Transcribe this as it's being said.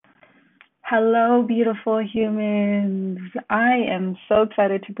Hello, beautiful humans. I am so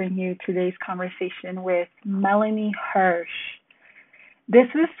excited to bring you today's conversation with Melanie Hirsch. This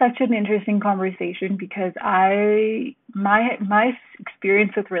was such an interesting conversation because my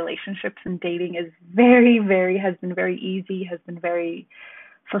experience with relationships and dating is has been very easy, has been very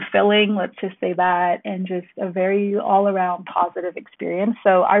fulfilling, let's just say that, and just a very all around positive experience.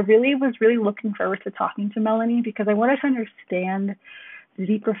 So I really was really looking forward to talking to Melanie because I wanted to understand the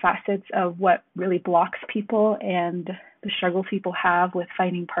deeper facets of what really blocks people and the struggles people have with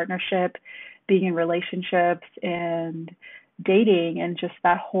finding partnership, being in relationships, and dating, and just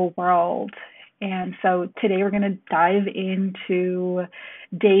that whole world. And so today we're going to dive into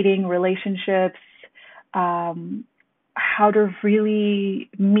dating, relationships, um, how to really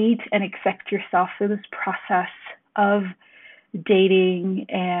meet and accept yourself through this process of dating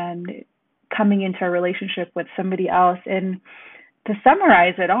and coming into a relationship with somebody else. And to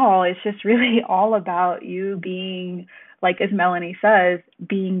summarize it all, it's just really all about you being, like as Melanie says,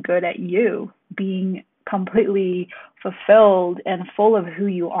 being good at you, being completely fulfilled and full of who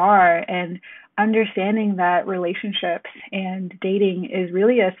you are, and understanding that relationships and dating is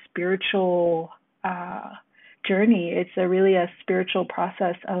really a spiritual journey. It's really a spiritual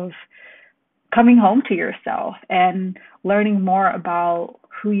process of coming home to yourself and learning more about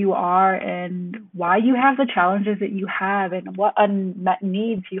who you are and why you have the challenges that you have and what unmet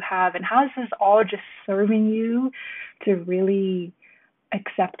needs you have, and how this is all just serving you to really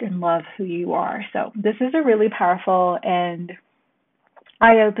accept and love who you are. So this is a really powerful and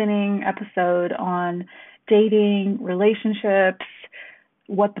eye-opening episode on dating, relationships,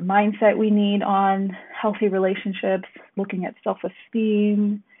 what the mindset we need on healthy relationships, looking at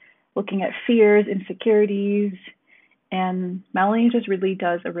self-esteem, looking at fears, insecurities, and Melanie just really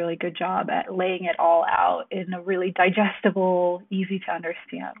does a really good job at laying it all out in a really digestible, easy to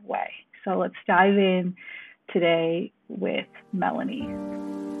understand way. So let's dive in today with Melanie.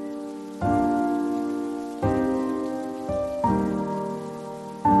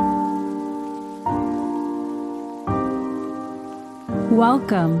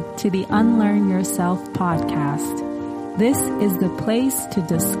 Welcome to the Unlearn Yourself podcast. This is the place to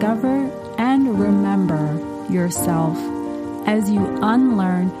discover and remember yourself as you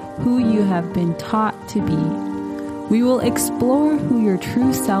unlearn who you have been taught to be. We will explore who your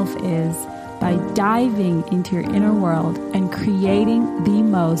true self is by diving into your inner world and creating the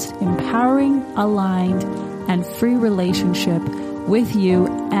most empowering, aligned, and free relationship with you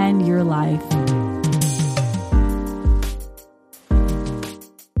and your life.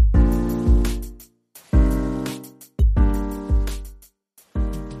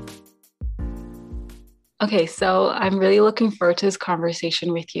 Okay, so I'm really looking forward to this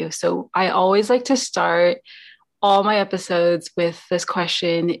conversation with you. So I always like to start all my episodes with this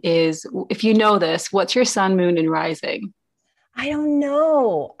question is, if you know this, what's your sun, moon, and rising? I don't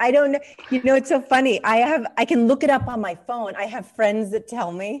know. It's so funny. I can look it up on my phone. I have friends that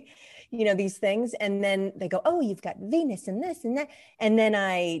tell me, these things. And then they go, oh, you've got Venus and this and that. And then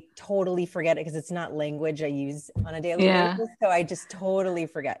I totally forget it because it's not language I use on a daily basis. So I just totally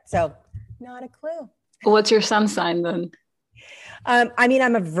forget. So not a clue. What's your sun sign then?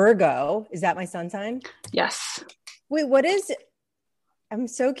 I'm a Virgo. Is that my sun sign? Yes. Wait, what is it? I'm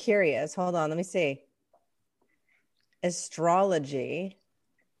so curious. Hold on. Let me see. Astrology.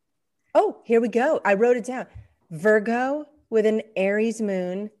 Oh, here we go. I wrote it down. Virgo with an Aries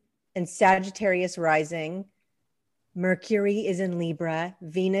moon and Sagittarius rising. Mercury is in Libra.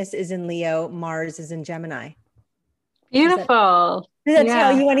 Venus is in Leo. Mars is in Gemini. Beautiful. Does that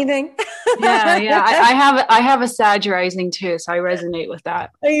tell you anything? Yeah. I have a Sag rising too, so I resonate with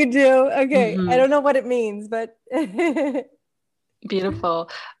that. Oh, you do? Okay. Mm-hmm. I don't know what it means, but beautiful.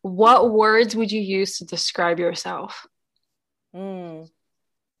 What words would you use to describe yourself?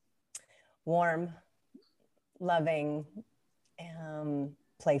 Warm, loving,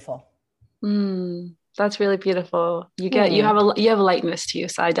 playful. That's really beautiful. You have a lightness to you,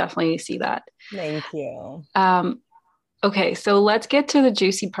 so I definitely see that. Thank you. Okay, so let's get to the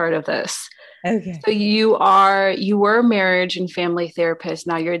juicy part of this. Okay. So you were a marriage and family therapist.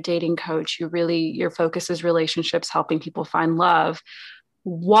 Now you're a dating coach. Your focus is relationships, helping people find love.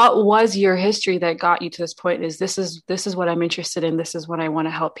 What was your history that got you to this point? This is what I'm interested in. This is what I want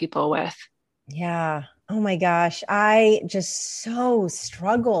to help people with. Yeah. Oh my gosh. I just so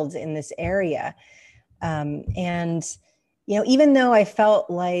struggled in this area. And even though I felt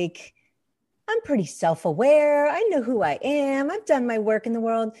like I'm pretty self-aware, I know who I am, I've done my work in the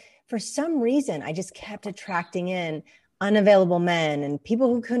world, for some reason, I just kept attracting in unavailable men and people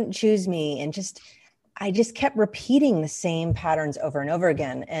who couldn't choose me. And I just kept repeating the same patterns over and over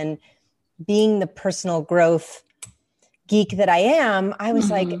again. And being the personal growth geek that I am, I was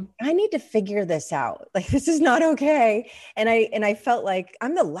like, Mm-hmm. I need to figure this out. Like, this is not okay. And I felt like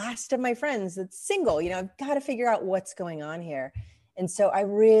I'm the last of my friends that's single. I've got to figure out what's going on here. And so I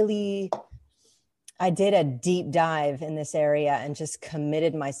did a deep dive in this area and just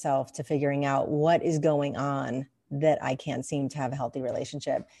committed myself to figuring out what is going on that I can't seem to have a healthy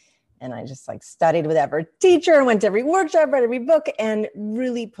relationship. And I just studied with every teacher, went to every workshop, read every book, and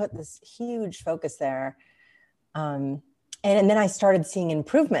really put this huge focus there. And then I started seeing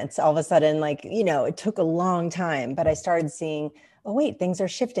improvements all of a sudden. It took a long time, but I started seeing, oh wait, things are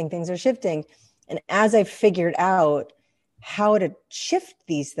shifting. And as I figured out how to shift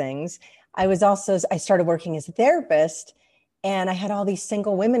these things, I started working as a therapist, and I had all these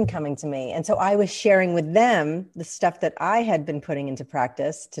single women coming to me. And so I was sharing with them the stuff that I had been putting into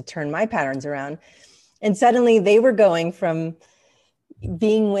practice to turn my patterns around. And suddenly they were going from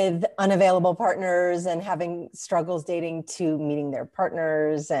being with unavailable partners and having struggles dating to meeting their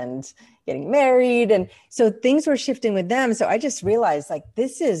partners and getting married. And so things were shifting with them. So I just realized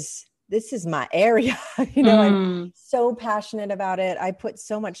this is my area. I'm so passionate about it. I put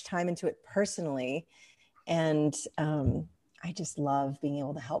so much time into it personally. And I just love being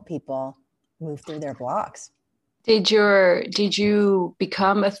able to help people move through their blocks. Did you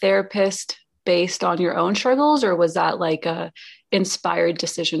become a therapist based on your own struggles, or was that a inspired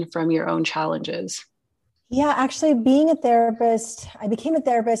decision from your own challenges? Yeah, actually being a therapist, I became a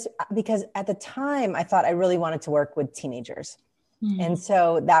therapist because at the time I thought I really wanted to work with teenagers. And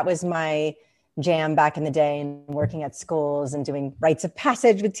so that was my jam back in the day, and working at schools and doing rites of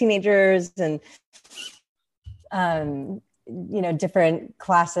passage with teenagers and, different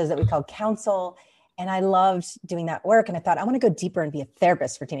classes that we called counsel. And I loved doing that work. And I thought, I want to go deeper and be a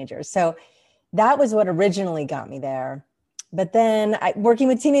therapist for teenagers. So that was what originally got me there. But then working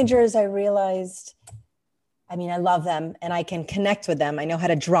with teenagers, I realized, I love them and I can connect with them. I know how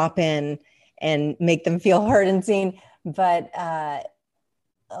to drop in and make them feel heard and seen. But a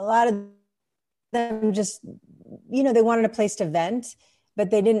lot of them just, they wanted a place to vent, but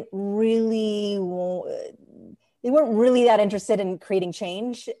they weren't really that interested in creating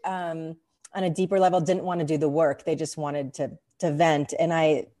change on a deeper level, didn't want to do the work. They just wanted to vent. And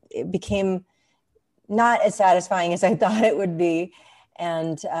it became not as satisfying as I thought it would be.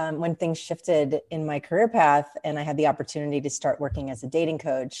 And when things shifted in my career path and I had the opportunity to start working as a dating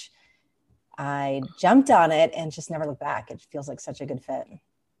coach, I jumped on it and just never looked back. It feels like such a good fit.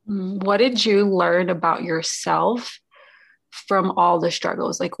 What did you learn about yourself from all the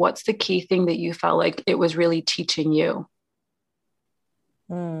struggles? What's the key thing that you felt like it was really teaching you?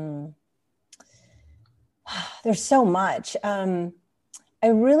 There's so much. I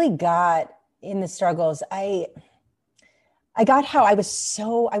really got in the struggles. I got how I was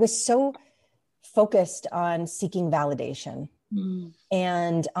so focused on seeking validation.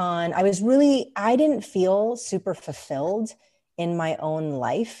 And I didn't feel super fulfilled in my own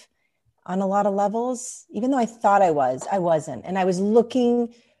life on a lot of levels. Even though I thought I wasn't. And I was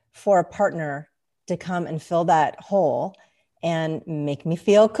looking for a partner to come and fill that hole and make me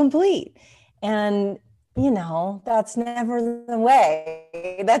feel complete. And, that's never the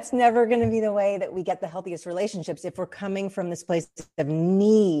way. That's never going to be the way that we get the healthiest relationships. If we're coming from this place of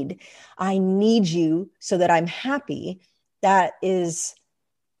need, I need you so that I'm happy. That's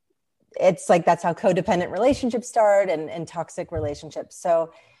how codependent relationships start and toxic relationships.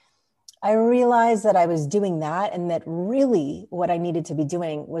 So I realized that I was doing that, and that really what I needed to be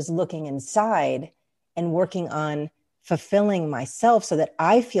doing was looking inside and working on fulfilling myself so that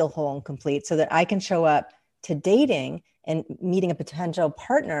I feel whole and complete, so that I can show up to dating and meeting a potential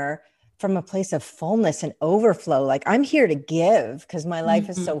partner from a place of fullness and overflow. I'm here to give because my life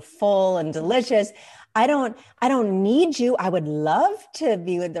is so full and delicious. I don't need you. I would love to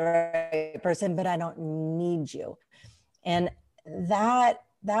be with the right person, but I don't need you. And that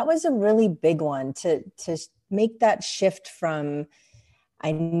was a really big one to make that shift from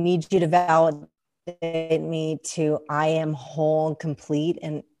I need you to validate me to I am whole and complete.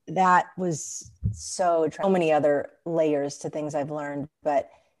 And that was so many other layers to things I've learned, but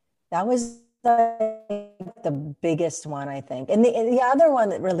that was the biggest one, I think. And the other one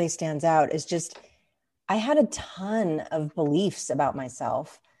that really stands out is just, I had a ton of beliefs about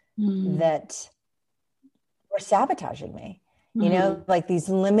myself that were sabotaging me. These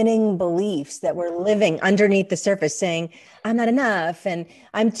limiting beliefs that were living underneath the surface saying, I'm not enough and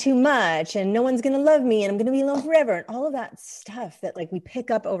I'm too much and no one's going to love me and I'm going to be alone forever. And all of that stuff that we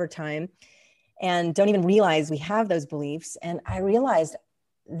pick up over time and don't even realize we have those beliefs. And I realized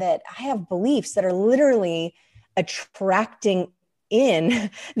that I have beliefs that are literally attracting in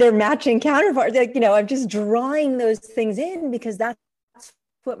their matching counterpart. Like, I'm just drawing those things in because that's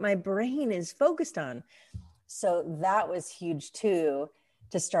what my brain is focused on. So that was huge too,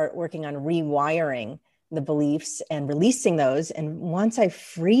 to start working on rewiring the beliefs and releasing those. And once I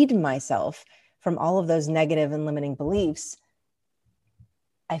freed myself from all of those negative and limiting beliefs,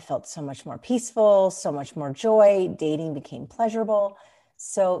 I felt so much more peaceful, so much more joy. Dating became pleasurable.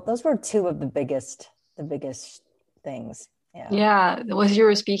 So those were two of the biggest things. Yeah. As you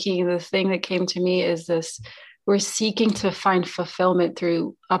were speaking, the thing that came to me is this: we're seeking to find fulfillment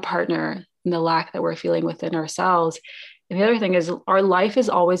through a partner and the lack that we're feeling within ourselves. And the other thing is, our life is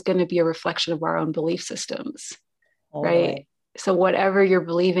always going to be a reflection of our own belief systems, right? So whatever you're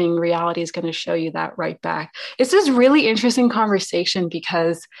believing, reality is going to show you that right back. It's this really interesting conversation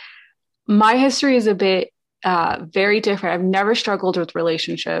because my history is a bit very different. I've never struggled with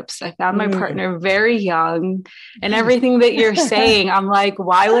relationships. I found my partner very young, and everything that you're saying, I'm like,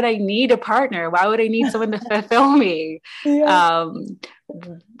 why would I need a partner? Why would I need someone to fulfill me? It's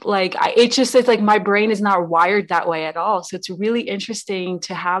like my brain is not wired that way at all. So it's really interesting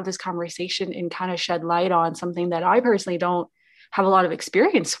to have this conversation and kind of shed light on something that I personally don't have a lot of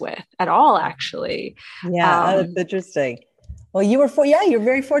experience with at all, actually. That's interesting. Well, you're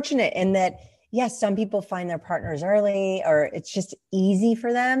very fortunate in that. Yes, some people find their partners early, or it's just easy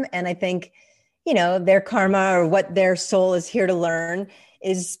for them. And I think, their karma or what their soul is here to learn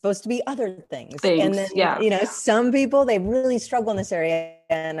is supposed to be other things. And then, some people, they really struggle in this area.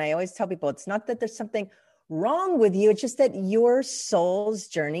 And I always tell people, it's not that there's something wrong with you. It's just that your soul's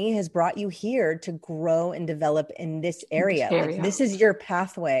journey has brought you here to grow and develop in this area. Like, this is your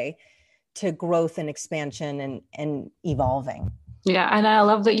pathway to growth and expansion and evolving. Yeah. And I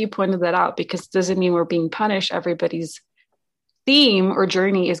love that you pointed that out, because it doesn't mean we're being punished. Everybody's theme or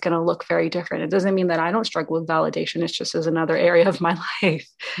journey is going to look very different. It doesn't mean that I don't struggle with validation. It's just as another area of my life.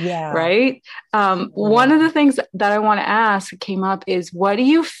 Yeah. Right. One of the things that I want to ask came up is, what do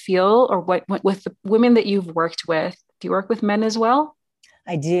you feel, or what with the women that you've worked with? Do you work with men as well?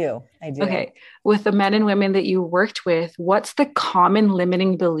 I do. Okay. With the men and women that you worked with, what's the common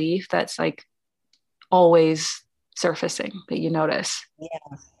limiting belief that's like always surfacing that you notice?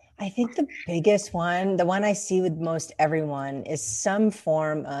 Yeah, I think the biggest one, the one I see with most everyone, is some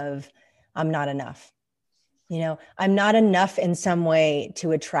form of I'm not enough. I'm not enough in some way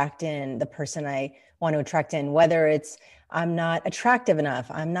to attract in the person I want to attract in, whether it's I'm not attractive enough,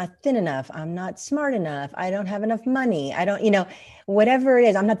 I'm not thin enough, I'm not smart enough, I don't have enough money, I don't, whatever it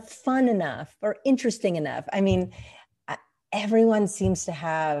is, I'm not fun enough or interesting enough. I mean, everyone seems to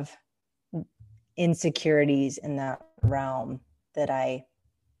have insecurities in that realm that I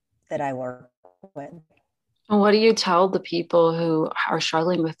work with. And what do you tell the people who are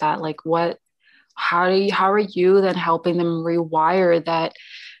struggling with that? Like, how are you then helping them rewire that?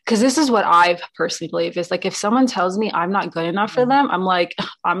 Because this is what I personally believe is, like, if someone tells me I'm not good enough for them, I'm like,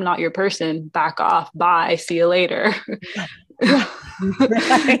 I'm not your person. Back off. Bye. See you later.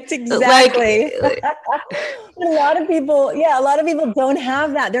 Right, exactly. A lot of people don't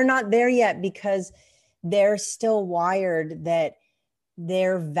have that. They're not there yet because they're still wired that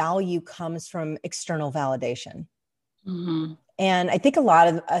their value comes from external validation. Mm-hmm. And I think a lot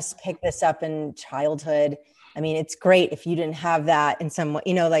of us pick this up in childhood. I mean, it's great if you didn't have that in some way,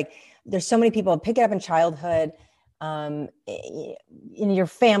 like there's so many people pick it up in childhood, in your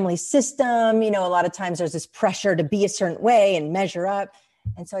family system, a lot of times there's this pressure to be a certain way and measure up.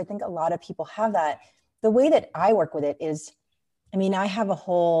 And so I think a lot of people have that. The way that I work with it is, I have a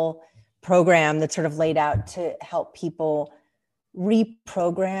whole program that's sort of laid out to help people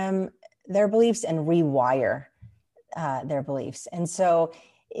reprogram their beliefs and rewire their beliefs. And so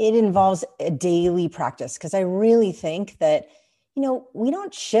it involves a daily practice, because I really think that, we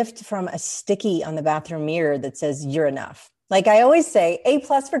don't shift from a sticky on the bathroom mirror that says you're enough. Like I always say, A+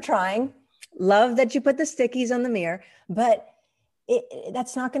 for trying. Love that you put the stickies on the mirror, but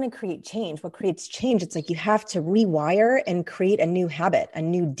that's not going to create change. What creates change, it's like you have to rewire and create a new habit, a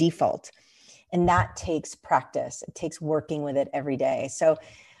new default. And that takes practice. It takes working with it every day. So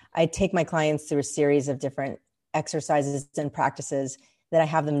I take my clients through a series of different exercises and practices that I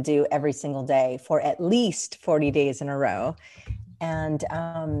have them do every single day for at least 40 days in a row. And,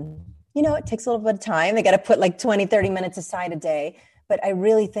 it takes a little bit of time. They got to put like 20, 30 minutes aside a day. But I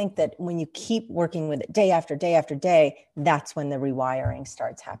really think that when you keep working with it day after day after day, that's when the rewiring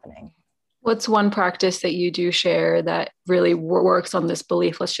starts happening. What's one practice that you do share that really works on this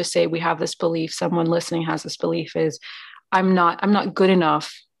belief? Let's just say we have this belief, someone listening has this belief is, I'm not good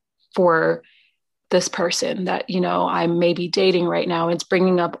enough for this person that, I may be dating right now. It's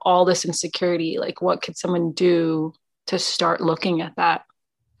bringing up all this insecurity. Like, what could someone do to start looking at that?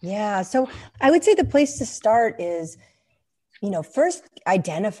 Yeah. So I would say the place to start is, first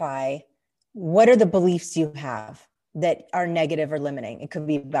identify what are the beliefs you have that are negative or limiting. It could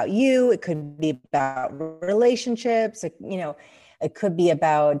be about you. It could be about relationships. It could be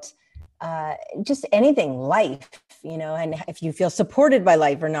about just anything, life, and if you feel supported by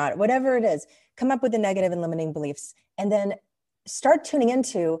life or not, whatever it is, come up with the negative and limiting beliefs, and then start tuning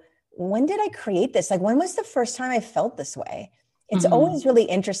into, when did I create this? Like, when was the first time I felt this way? It's always really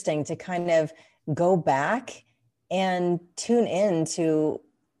interesting to kind of go back and tune in to,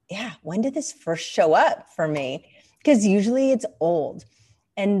 when did this first show up for me? Because usually it's old.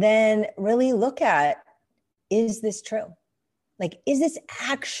 And then really look at, is this true? Like, is this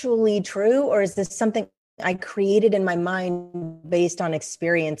actually true? Or is this something I created in my mind based on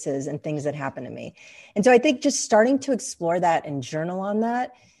experiences and things that happened to me? And so I think just starting to explore that and journal on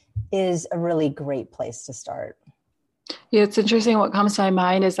that is a really great place to start. Yeah, it's interesting. What comes to my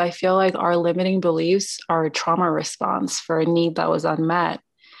mind is I feel like our limiting beliefs are a trauma response for a need that was unmet.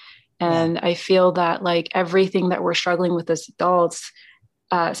 And I feel that like everything that we're struggling with as adults,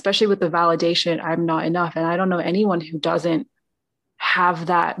 especially with the validation, I'm not enough. And I don't know anyone who doesn't have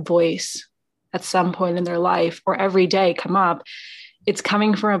that voice at some point in their life or every day come up. It's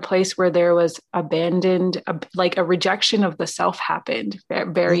coming from a place where there was abandoned, like a rejection of the self happened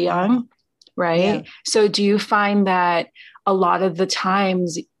very young. Right. Yeah. So do you find that a lot of the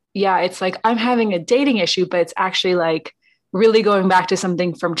times, it's like, I'm having a dating issue, but it's actually like really going back to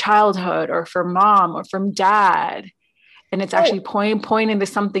something from childhood or from mom or from dad. And it's actually pointing to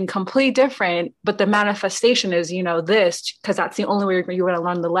something completely different, but the manifestation is, this, because that's the only way you're going to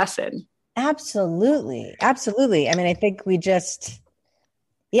learn the lesson. Absolutely. Absolutely. I mean, I think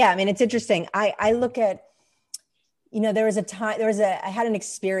it's interesting. I look at, I had an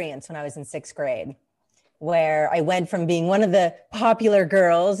experience when I was in 6th grade where I went from being one of the popular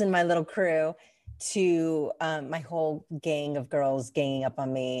girls in my little crew to my whole gang of girls ganging up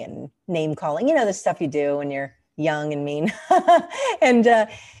on me and name calling, the stuff you do when you're young and mean. And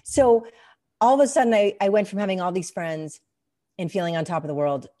so all of a sudden I went from having all these friends and feeling on top of the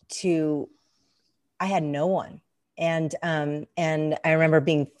world to I had no one. And I remember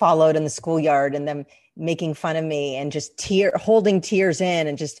being followed in the schoolyard and them making fun of me and just holding tears in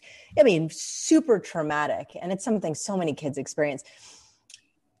and super traumatic. And it's something so many kids experience.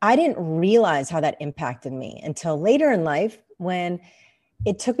 I didn't realize how that impacted me until later in life, when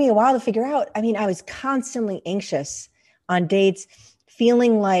it took me a while to figure out. I mean, I was constantly anxious on dates,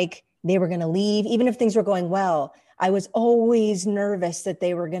 feeling like they were going to leave. Even if things were going well, I was always nervous that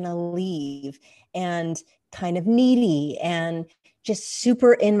they were going to leave, and kind of needy and just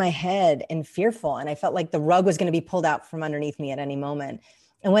super in my head and fearful. And I felt like the rug was going to be pulled out from underneath me at any moment.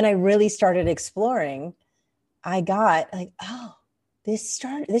 And when I really started exploring, I got like, this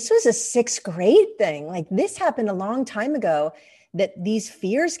was a 6th grade thing. Like, this happened a long time ago, that these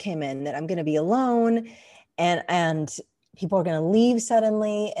fears came in, that I'm going to be alone and people are going to leave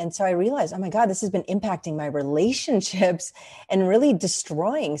suddenly. And so I realized, oh my God, this has been impacting my relationships and really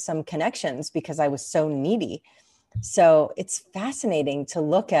destroying some connections because I was so needy. So it's fascinating to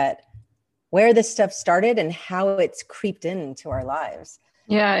look at where this stuff started and how it's creeped into our lives.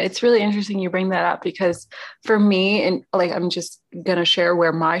 Yeah, it's really interesting you bring that up, because for me, and like, I'm just going to share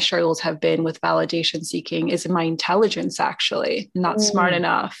where my struggles have been with validation seeking is in my intelligence, actually, not smart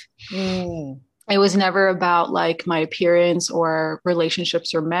enough. It was never about like my appearance or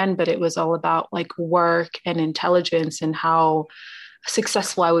relationships or men, but it was all about like work and intelligence and how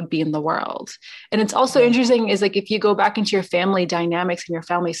successful I would be in the world. And it's also interesting is like, if you go back into your family dynamics and your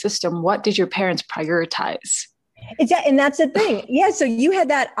family system, what did your parents prioritize? And that's the thing. Yeah. So you had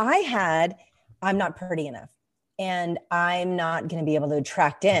that. I'm not pretty enough, and I'm not going to be able to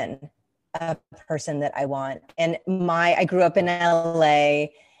attract in a person that I want. And I grew up in LA,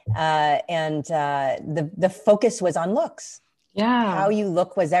 and the focus was on looks. Yeah. How you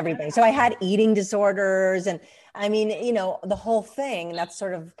look was everything. So I had eating disorders, and I mean, the whole thing, that's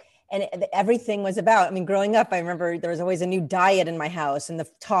sort of, and everything was about, I mean, growing up, I remember there was always a new diet in my house, and the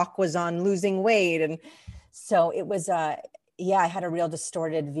talk was on losing weight. And so it was, I had a real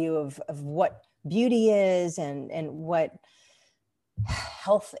distorted view of what beauty is and what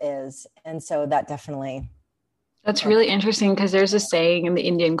health is. And so that definitely. That's really interesting, because there's a saying in the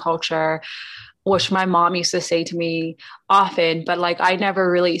Indian culture, which my mom used to say to me often, but like, I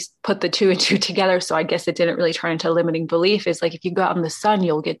never really put the 2 and 2 together. So I guess it didn't really turn into a limiting belief. Is like, if you go out in the sun,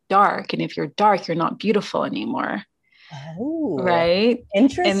 you'll get dark. And if you're dark, you're not beautiful anymore. Oh, right? And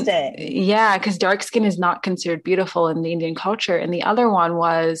interesting. yeah, because dark skin is not considered beautiful in the Indian culture. And the other one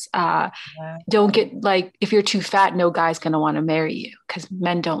was Wow. don't get like, if you're too fat, no guy's going to want to marry you because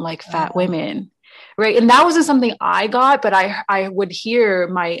men don't like fat women. Right. And that wasn't something I got, but I would hear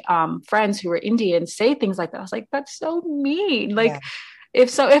my friends who were Indian say things like that. I was like, that's so mean. Yeah. Like,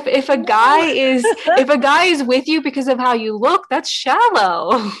 if a guy is if a guy is with you because of how you look, that's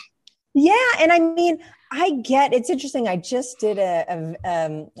shallow. Yeah. And I mean, I get it's interesting. I just did a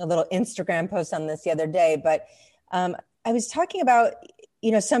little Instagram post on this the other day, but I was talking about,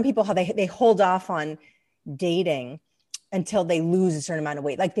 some people, how they hold off on dating until they lose a certain amount of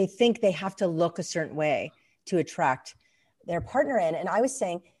weight. Like they think they have to look a certain way to attract their partner in. And I was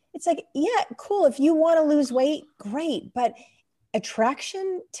saying, it's like, yeah, cool. If you want to lose weight, great. But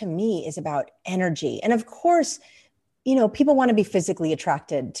attraction to me is about energy. And of course, people want to be physically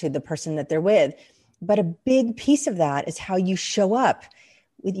attracted to the person that they're with. But a big piece of that is how you show up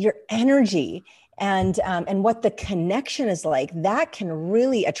with your energy and what the connection is like. That can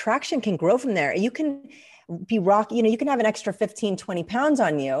really, attraction can grow from there. You can be you can have an extra 15, 20 pounds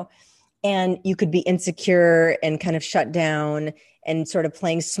on you, and you could be insecure and kind of shut down and sort of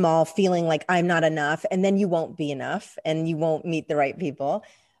playing small, feeling like I'm not enough. And then you won't be enough and you won't meet the right people.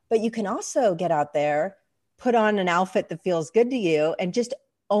 But you can also get out there, put on an outfit that feels good to you, and just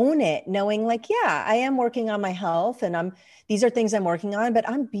own it, knowing like, yeah, I am working on my health and these are things I'm working on, but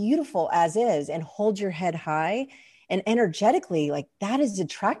I'm beautiful as is, and hold your head high and energetically, like that is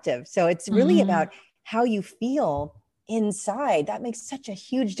attractive. So it's really about how you feel inside. That makes such a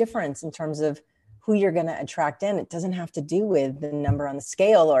huge difference in terms of who you're going to attract in. It doesn't have to do with the number on the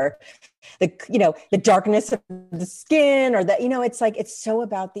scale or the darkness of the skin or that, it's like, it's so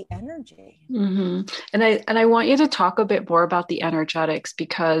about the energy. Mm-hmm. And I want you to talk a bit more about the energetics,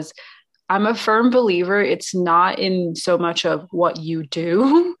 because I'm a firm believer it's not in so much of what you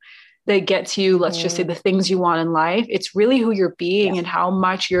do that gets you, let's just say, the things you want in life. It's really who you're being and how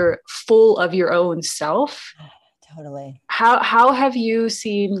much you're full of your own self. Totally. How have you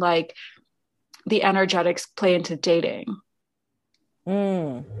seen like the energetics play into dating?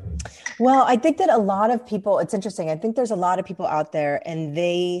 Well, I think that a lot of people, it's interesting. I think there's a lot of people out there and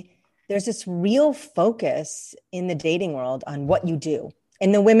there's this real focus in the dating world on what you do.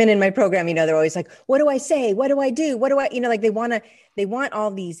 And the women in my program, they're always like, what do I say? What do I do? What do I, like they want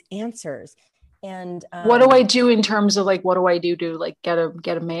all these answers. And what do I do in terms of like, what do I do to like get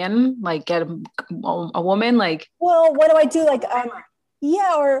a man, like get a woman? Like, well, what do I do? Like,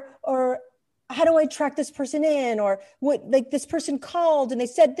 or how do I track this person in? Or what, like this person called and they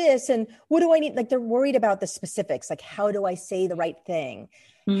said this, and what do I need? Like they're worried about the specifics. Like, how do I say the right thing?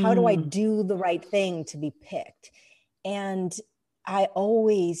 How do I do the right thing to be picked? And I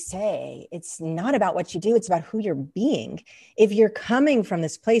always say, it's not about what you do. It's about who you're being. If you're coming from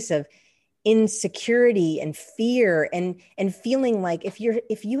this place of insecurity and fear and feeling like if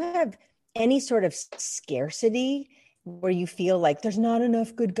you have any sort of scarcity where you feel like there's not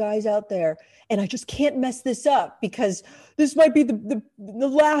enough good guys out there and I just can't mess this up because this might be the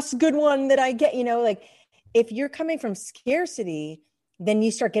last good one that I get, like if you're coming from scarcity, then you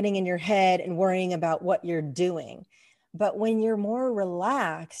start getting in your head and worrying about what you're doing. But when you're more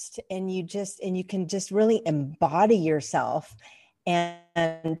relaxed and you can just really embody yourself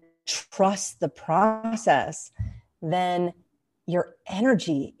and trust the process, then your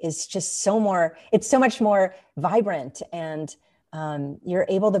energy is just it's so much more vibrant, and you're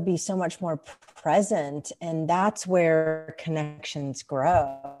able to be so much more present. And that's where connections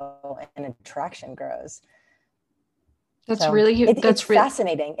grow and attraction grows. That's it's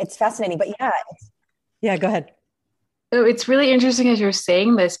fascinating. It's fascinating, but yeah, go ahead. It's really interesting as you're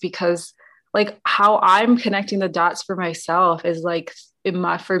saying this, because like how I'm connecting the dots for myself is like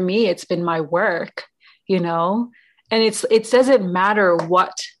for me, it's been my work, and it doesn't matter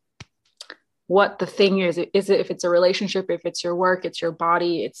what the thing is it if it's a relationship, if it's your work, it's your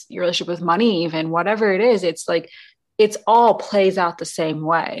body, it's your relationship with money, even whatever it is, it's like, it's all plays out the same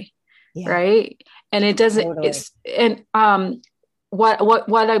way. Yeah. Right. And it doesn't, totally.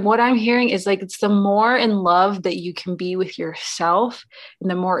 What I'm hearing is like, it's the more in love that you can be with yourself and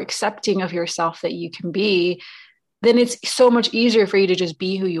the more accepting of yourself that you can be, then it's so much easier for you to just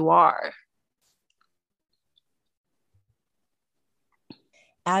be who you are.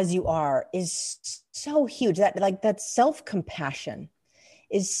 As you are is so huge. That self-compassion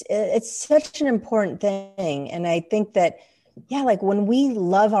it's such an important thing. And I think that, like when we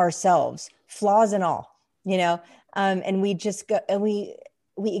love ourselves, flaws and all, and we just go and we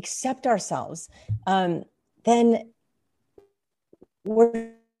accept ourselves, then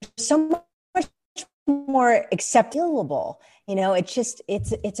we're so much more acceptable.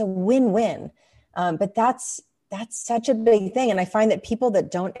 It's a win-win. But that's such a big thing. And I find that people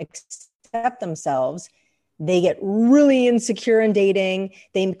that don't accept themselves, they get really insecure in dating.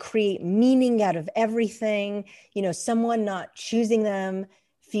 They create meaning out of everything. Someone not choosing them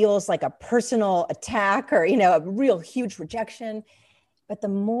feels like a personal attack or, a real huge rejection. But the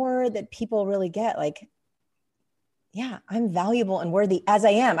more that people really get like, yeah, I'm valuable and worthy as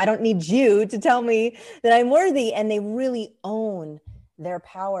I am. I don't need you to tell me that I'm worthy. And they really own their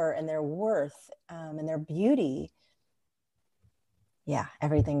power and their worth and their beauty. Yeah,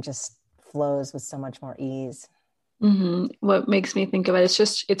 everything just flows with so much more ease. Mm-hmm. What makes me think of it,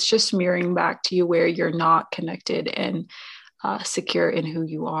 it's just mirroring back to you where you're not connected and secure in who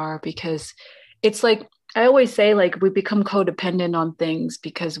you are, because it's like, I always say, like, we become codependent on things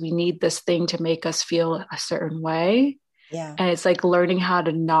because we need this thing to make us feel a certain way. Yeah. And it's like learning how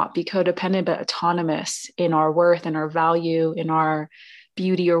to not be codependent, but autonomous in our worth and our value, in our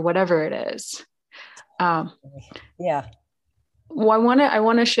beauty, or whatever it is. Yeah. Well, I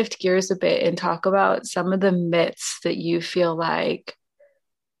want to shift gears a bit and talk about some of the myths that you feel like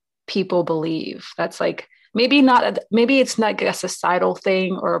people believe. That's like, maybe it's not a societal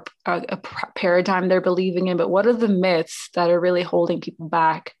thing or a paradigm they're believing in, but what are the myths that are really holding people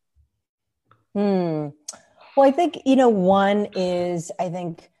back? Well, I think, one is, I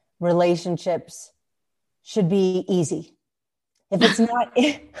think relationships should be easy. If it's not,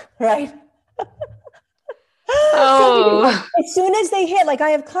 right? Oh, as soon as they hit, like I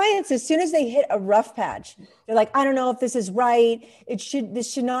have clients, as soon as they hit a rough patch, they're like, I don't know if this is right. This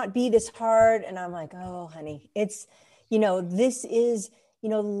should not be this hard. And I'm like, oh, honey, it's, this is,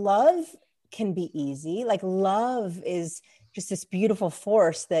 love can be easy. Like love is just this beautiful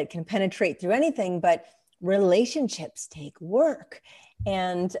force that can penetrate through anything, but relationships take work.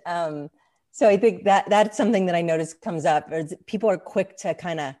 And so I think that's something that I notice comes up, is people are quick to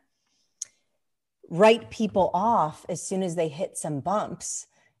kind of write people off as soon as they hit some bumps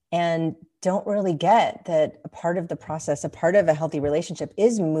and don't really get that a part of the process, a part of a healthy relationship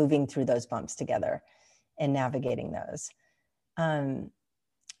is moving through those bumps together and navigating those.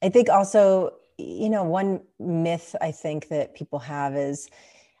 I think also, one myth I think that people have is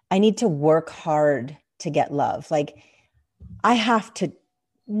I need to work hard to get love. Like I have to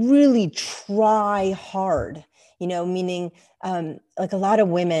really try hard, meaning like a lot of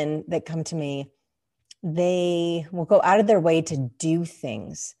women that come to me, they will go out of their way to do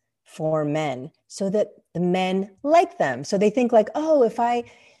things for men so that the men like them. So they think like, oh, if I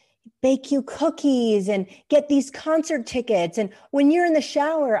bake you cookies and get these concert tickets, and when you're in the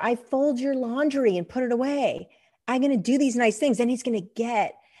shower, I fold your laundry and put it away, I'm going to do these nice things. Then he's going to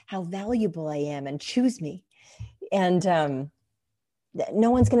get how valuable I am and choose me. And no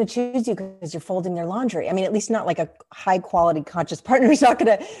one's going to choose you because you're folding their laundry. I mean, at least not like a high quality conscious partner who's not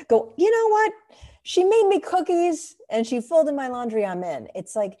going to go, you know what? She made me cookies and she folded my laundry, I'm in.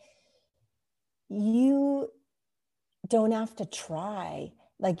 It's like, you don't have to try.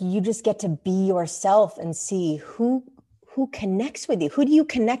 Like you just get to be yourself and see who connects with you. Who do you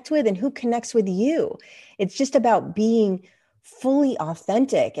connect with and who connects with you? It's just about being fully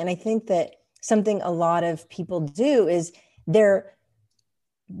authentic. And I think that something a lot of people do is they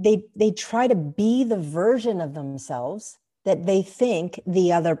try to be the version of themselves that they think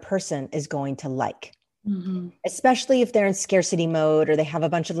the other person is going to like, especially if they're in scarcity mode or they have a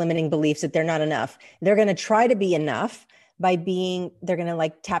bunch of limiting beliefs that they're not enough. They're going to try to be enough they're going to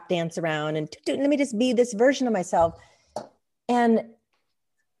like tap dance around and let me just be this version of myself. And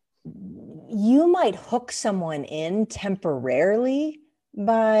you might hook someone in temporarily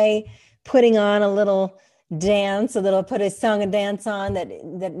by putting on a little dance, put a song and dance on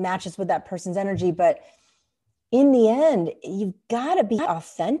that matches with that person's energy. But in the end, you've got to be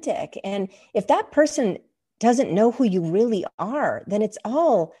authentic. And if that person doesn't know who you really are, then it's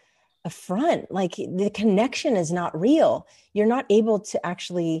all a front. Like the connection is not real. You're not able to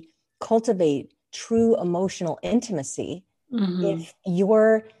actually cultivate true emotional intimacy if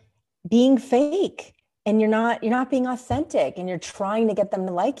you're being fake and you're not being authentic and you're trying to get them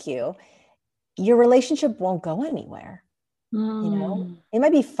to like you. Your relationship won't go anywhere. It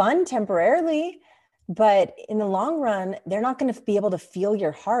might be fun temporarily, but in the long run, they're not going to be able to feel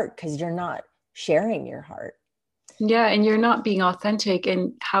your heart because you're not sharing your heart. Yeah, and you're not being authentic.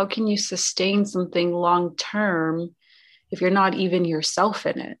 And how can you sustain something long term if you're not even yourself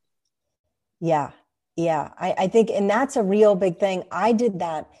in it? Yeah. I think, and that's a real big thing. I did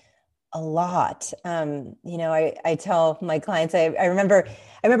that a lot. I tell my clients, I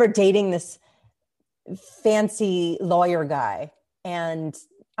remember dating this fancy lawyer guy, and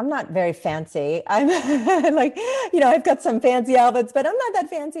I'm not very fancy. I'm like, I've got some fancy outfits, but I'm not that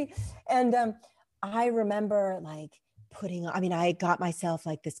fancy. And I remember like I got myself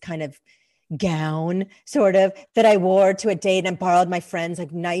like this kind of gown sort of that I wore to a date, and borrowed my friend's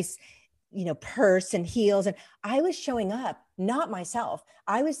like nice, purse and heels. And I was showing up, not myself.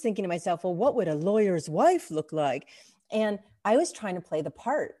 I was thinking to myself, well, what would a lawyer's wife look like? And I was trying to play the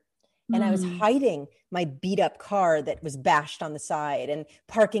part. And I was hiding my beat up car that was bashed on the side and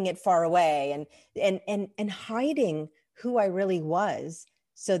parking it far away and hiding who I really was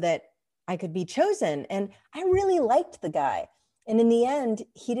so that I could be chosen. And I really liked the guy. And in the end,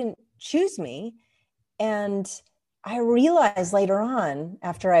 he didn't choose me. And I realized later on,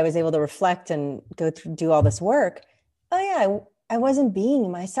 after I was able to reflect and do all this work, I wasn't being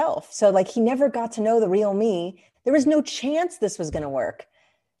myself. So like, he never got to know the real me. There was no chance this was going to work,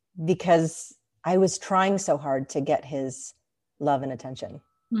 because I was trying so hard to get his love and attention.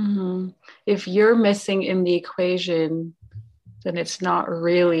 Mm-hmm. If you're missing in the equation, then it's bound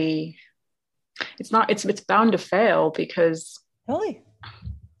to fail, because. Totally.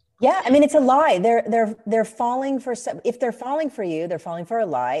 Yeah. I mean, it's a lie. They're falling for, if they're falling for you, they're falling for a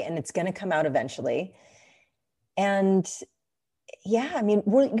lie, and it's going to come out eventually. And yeah, I mean,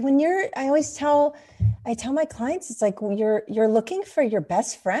 I tell my clients, it's like, you're looking for your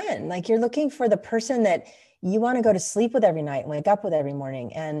best friend. Like, you're looking for the person that you want to go to sleep with every night and wake up with every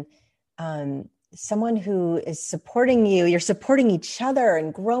morning. And someone who is supporting you, you're supporting each other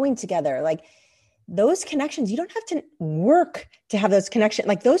and growing together. Like, those connections, you don't have to work to have those connections.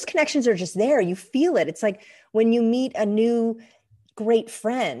 Like, those connections are just there. You feel it. It's like when you meet a new great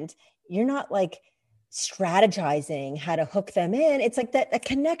friend, you're not like strategizing how to hook them in. It's like that a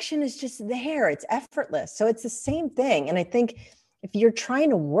connection is just there. It's effortless. So it's the same thing. And I think if you're trying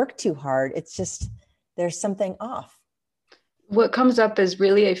to work too hard, it's just, there's something off. What comes up is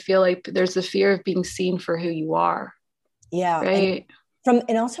really, I feel like there's the fear of being seen for who you are. Yeah. Right.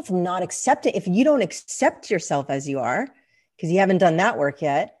 And also from not accepting, if you don't accept yourself as you are, because you haven't done that work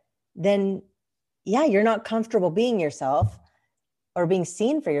yet, then yeah, you're not comfortable being yourself or being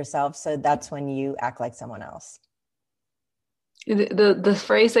seen for yourself. So that's when you act like someone else. The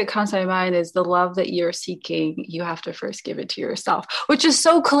phrase that comes to my mind is, the love that you're seeking, you have to first give it to yourself, which is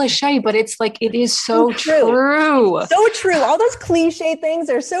so cliche, but it's like, it is so true. So true. All those cliche things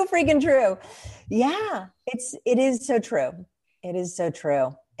are so freaking true. Yeah, it is so true. It is so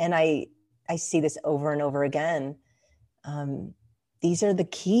true. And I see this over and over again. These are the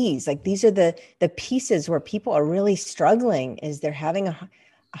keys. Like, these are the pieces where people are really struggling, is they're having a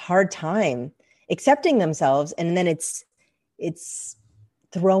hard time accepting themselves. And then it's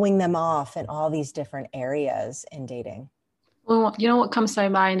throwing them off in all these different areas in dating. Well, you know what comes to my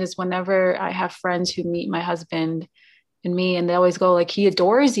mind is, whenever I have friends who meet my husband and me, and they always go like, he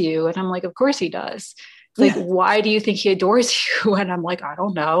adores you. And I'm like, of course he does. Like, why do you think he adores you? And I'm like, I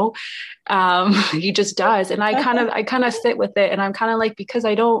don't know. He just does. And I kind of sit with it, and I'm kind of like, because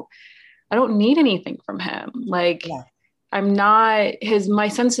I don't need anything from him. Like, I'm not my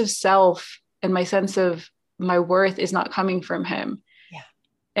sense of self and my sense of my worth is not coming from him. Yeah.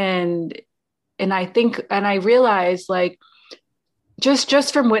 And I think, and I realize, like,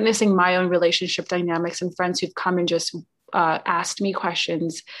 just from witnessing my own relationship dynamics and friends who've come and just asked me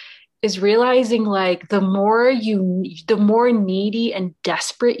questions, is realizing, like, the more needy and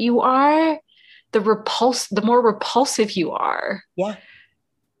desperate you are, the more repulsive you are. Yeah.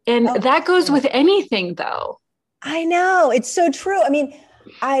 And that goes with anything, though. I know. It's so true. I mean,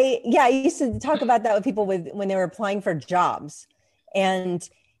 I used to talk about that with people when they were applying for jobs. And,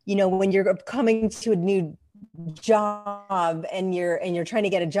 when you're coming to a new job and you're trying to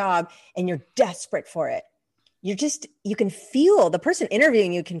get a job and you're desperate for it, you can feel the person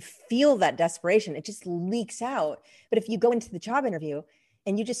interviewing you can feel that desperation. It just leaks out. But if you go into the job interview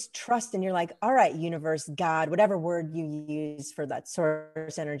and you just trust, and you're like, all right, universe, God, whatever word you use for that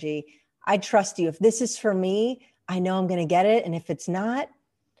source energy, I trust you. If this is for me, I know I'm going to get it. And if it's not,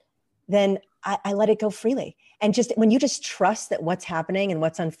 then I let it go freely. And just when you just trust that what's happening and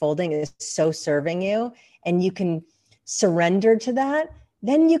what's unfolding is so serving you, and you can surrender to that,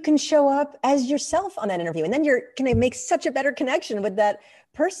 then you can show up as yourself on that interview. And then you're going to make such a better connection with that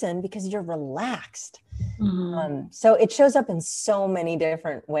person because you're relaxed. Mm-hmm. So it shows up in so many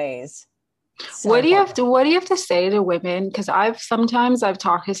different ways. So what do you have to say to women? Because I've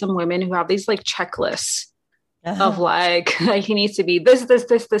talked to some women who have these like checklists of like he needs to be this.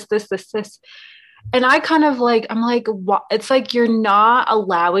 And I kind of like, I'm like, what? It's like, you're not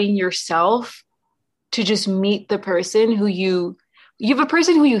allowing yourself to just meet the person who you have a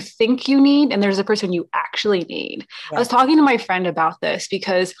person who you think you need, and there's a person you actually need. Yeah. I was talking to my friend about this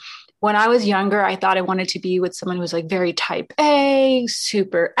because when I was younger, I thought I wanted to be with someone who was like very type A,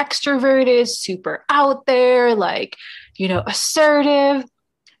 super extroverted, super out there, like, assertive.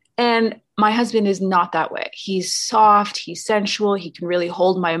 And my husband is not that way. He's soft, he's sensual, he can really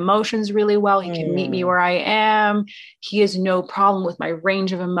hold my emotions really well. He can meet me where I am. He has no problem with my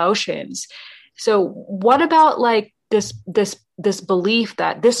range of emotions. So what about like this belief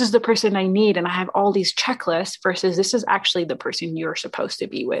that this is the person I need and I have all these checklists versus this is actually the person you're supposed to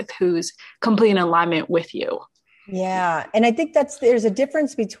be with, who's completely in alignment with you? Yeah. And I think there's a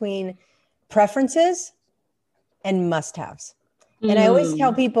difference between preferences and must-haves. And I always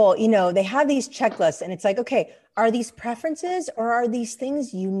tell people, they have these checklists and it's like, okay, are these preferences or are these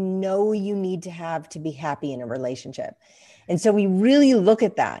things you need to have to be happy in a relationship? And so we really look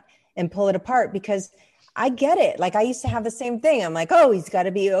at that and pull it apart, because I get it. Like I used to have the same thing. I'm like, oh, he's got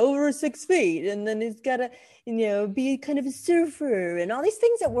to be over 6 feet. And then he's got to, be kind of a surfer and all these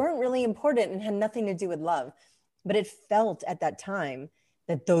things that weren't really important and had nothing to do with love. But it felt at that time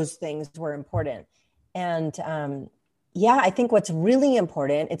that those things were important. And, I think what's really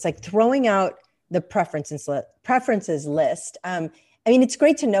important, it's like throwing out the preferences list. It's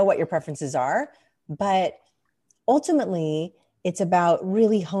great to know what your preferences are, but ultimately it's about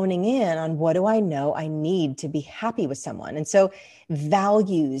really honing in on what do I know I need to be happy with someone. And so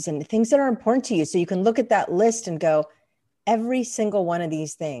values and things that are important to you. So you can look at that list and go, every single one of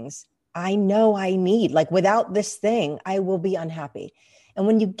these things I know I need, like without this thing, I will be unhappy. And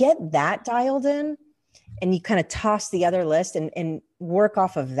when you get that dialed in, and you kind of toss the other list and work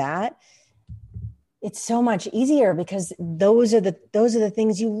off of that, it's so much easier, because those are the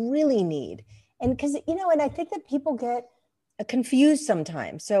things you really need. And because, and I think that people get confused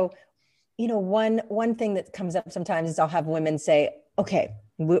sometimes. So, one thing that comes up sometimes is I'll have women say, okay,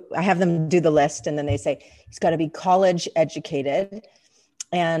 I have them do the list. And then they say, he's got to be college educated.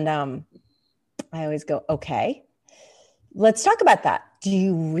 And I always go, okay, let's talk about that. Do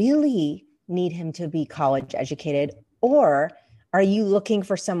you really need him to be college educated, or are you looking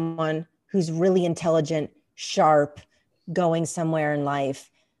for someone who's really intelligent, sharp, going somewhere in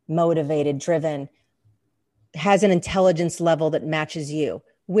life, motivated, driven, has an intelligence level that matches you?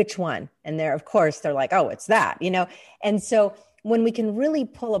 Which one? And they're like, oh, it's that, And so when we can really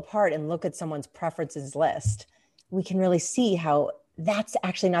pull apart and look at someone's preferences list, we can really see how that's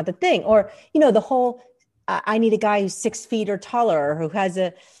actually not the thing. Or, the whole, I need a guy who's 6 feet or taller, or who has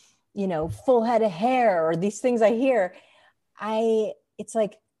a full head of hair, or these things I hear. It's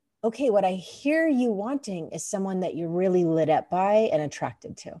like, okay, what I hear you wanting is someone that you're really lit up by and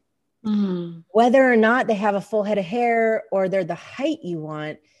attracted to. Whether or not they have a full head of hair or they're the height you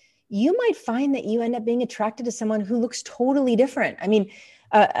want, you might find that you end up being attracted to someone who looks totally different.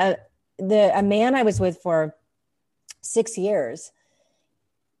 A man I was with for 6 years,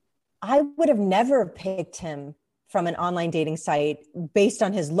 I would have never picked him from an online dating site based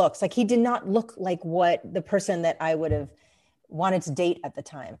on his looks. Like, he did not look like what the person that I would have wanted to date at the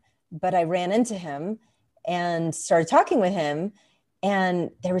time. But I ran into him and started talking with him,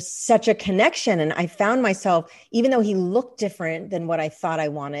 and there was such a connection. And I found myself, even though he looked different than what I thought I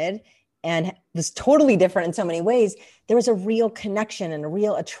wanted and was totally different in so many ways, there was a real connection and a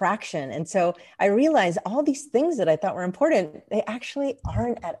real attraction. And so I realized all these things that I thought were important, they actually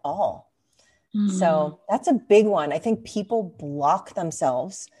aren't at all. So that's a big one. I think people block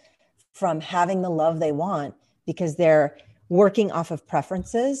themselves from having the love they want because they're working off of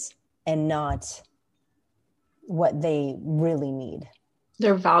preferences and not what they really need.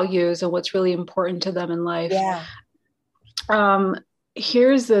 Their values and what's really important to them in life. Yeah.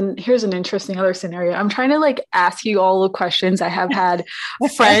 Here's an interesting other scenario. I'm trying to ask you all the questions I have had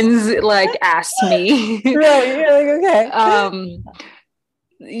friends ask me. Right. You're like,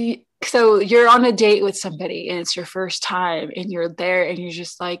 okay. So you're on a date with somebody and it's your first time and you're there and you're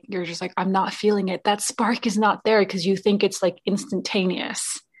just like, I'm not feeling it. That spark is not there because you think it's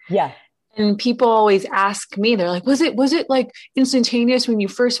instantaneous. Yeah. And people always ask me, they're like, was it instantaneous when you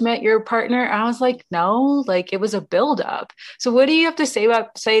first met your partner? And I was like, no, it was a buildup. So what do you have to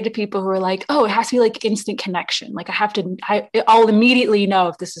say to people who are like, oh, it has to be instant connection. I'll immediately know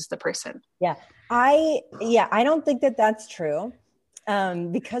if this is the person. Yeah. I don't think that that's true.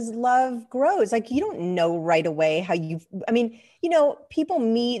 Because love grows. You don't know right away how people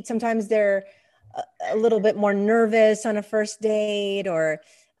meet, sometimes they're a little bit more nervous on a first date, or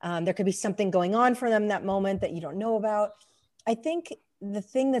there could be something going on for them that moment that you don't know about. I think the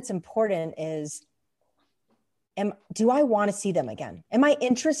thing that's important is, do I want to see them again? Am I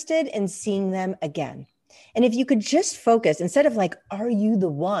interested in seeing them again? And if you could just focus instead of like, are you the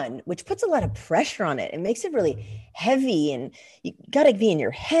one, which puts a lot of pressure on it. It makes it really heavy and you got to be in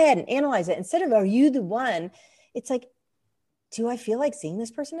your head and analyze it. Instead of, are you the one? It's like, do I feel like seeing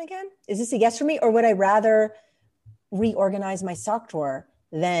this person again? Is this a yes for me? Or would I rather reorganize my sock drawer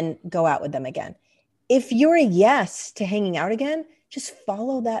than go out with them again? If you're a yes to hanging out again, just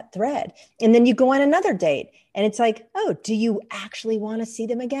follow that thread. And then you go on another date and it's like, oh, do you actually want to see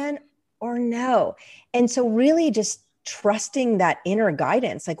them again or no? And so really just trusting that inner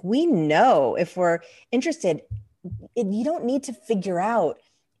guidance. Like we know if we're interested, you don't need to figure out,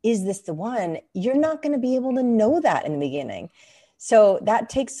 is this the one? You're not going to be able to know that in the beginning. So that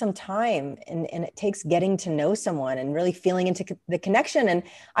takes some time and it takes getting to know someone and really feeling into the connection. And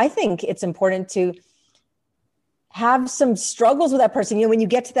I think it's important to have some struggles with that person. You know, when you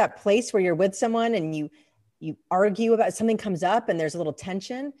get to that place where you're with someone and you argue about something comes up and there's a little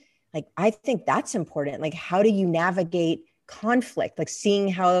tension, like, I think that's important. Like, how do you navigate conflict? Like seeing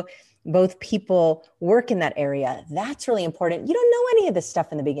how both people work in that area. That's really important. You don't know any of this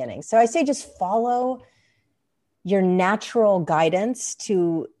stuff in the beginning. So I say, just follow your natural guidance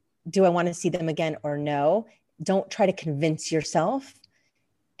to, do I want to see them again or no? Don't try to convince yourself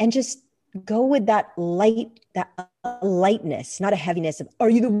and just go with that lightness, not a heaviness of, are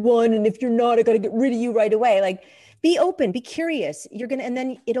you the one? And if you're not, I got to get rid of you right away. Like, be open, be curious. And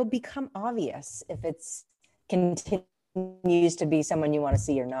then it'll become obvious if it's continues to be someone you want to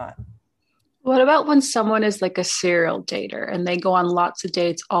see or not. What about when someone is like a serial dater and they go on lots of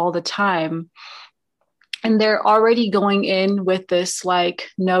dates all the time and they're already going in with this like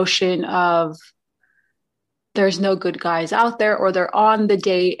notion of, there's no good guys out there, or they're on the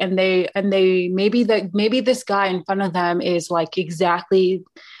date and they maybe this guy in front of them is like exactly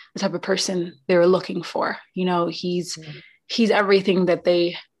the type of person they were looking for. You know, he's everything that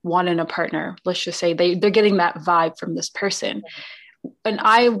they want in a partner. Let's just say they're getting that vibe from this person. And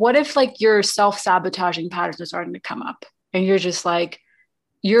what if like your self-sabotaging patterns are starting to come up and you're just like,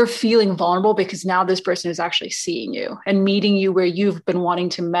 you're feeling vulnerable because now this person is actually seeing you and meeting you where you've been wanting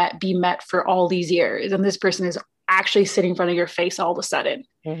to be met for all these years. And this person is actually sitting in front of your face all of a sudden.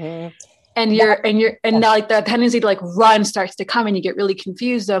 Mm-hmm. And now like the tendency to like run starts to come and you get really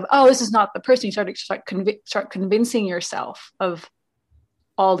confused of, oh, this is not the person. You start convincing yourself of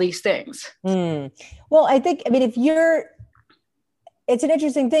all these things. Well, I mean, it's an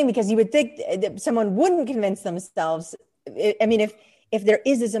interesting thing because you would think that someone wouldn't convince themselves. I mean, if there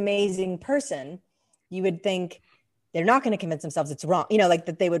is this amazing person, you would think they're not going to convince themselves it's wrong. You know, like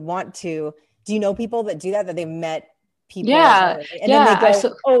that they would want to. Do you know people that do that they met people? Yeah. And then they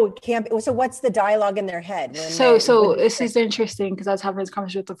go, it can't be. So what's the dialogue in their head? So this is interesting because I was having this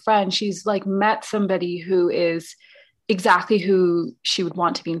conversation with a friend. She's like met somebody who is exactly who she would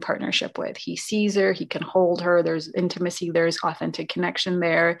want to be in partnership with. He sees her, he can hold her. There's intimacy, there's authentic connection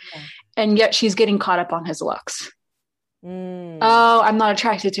there. Yeah. And yet she's getting caught up on his looks. Oh, I'm not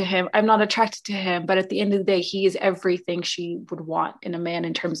attracted to him. But at the end of the day, he is everything she would want in a man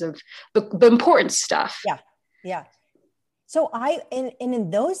in terms of the important stuff. Yeah. Yeah. So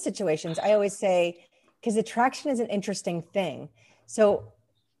in those situations, I always say, because attraction is an interesting thing. So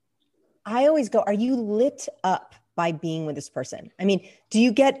I always go, are you lit up by being with this person? I mean,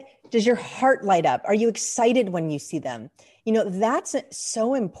 does your heart light up? Are you excited when you see them? You know, that's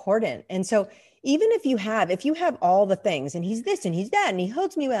so important. And so even if you have all the things and he's this and he's that and he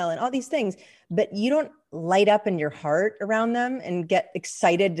holds me well and all these things, but you don't light up in your heart around them and get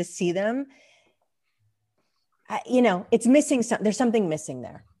excited to see them, you know, it's missing something. There's something missing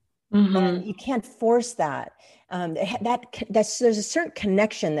there. Mm-hmm. And you can't force that. There's a certain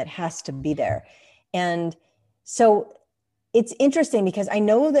connection that has to be there. And so it's interesting because I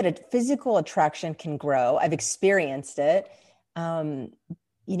know that a physical attraction can grow. I've experienced it.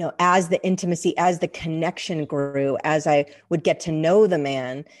 You know, as the intimacy, as the connection grew, as I would get to know the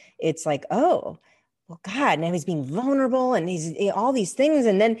man, it's like, oh, well, God, now he's being vulnerable and he's all these things.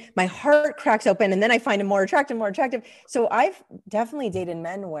 And then my heart cracks open and then I find him more attractive. So I've definitely dated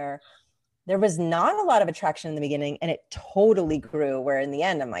men where there was not a lot of attraction in the beginning and it totally grew, where in the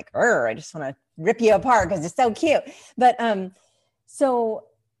end I'm like, I just want to rip you apart because it's so cute. But so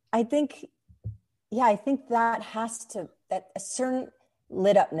I think that a certain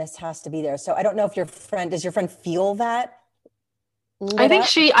lit upness has to be there. So I don't know if does your friend feel that? I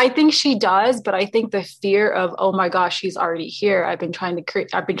think she does, but I think the fear of, oh my gosh, she's already here. I've been trying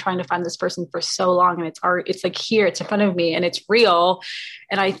to find this person for so long and it's like here, it's in front of me and it's real.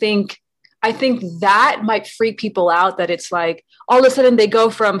 And I think that might freak people out, that it's like all of a sudden they go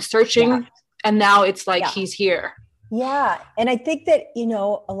from searching and now it's like he's here. Yeah. And I think that,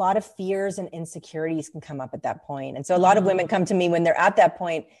 a lot of fears and insecurities can come up at that point. And so a lot of women come to me when they're at that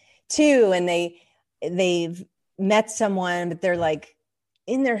point too, and they've met someone, but they're like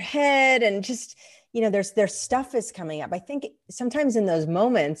in their head and just, their stuff is coming up. I think sometimes in those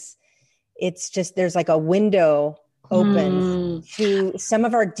moments, it's just, there's like a window open to some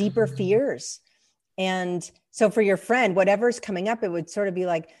of our deeper fears. And so for your friend, whatever's coming up, it would sort of be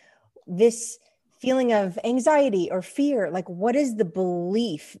like this feeling of anxiety or fear. Like, what is the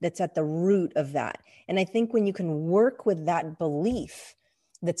belief that's at the root of that? And I think when you can work with that belief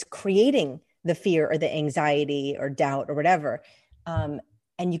that's creating the fear or the anxiety or doubt or whatever,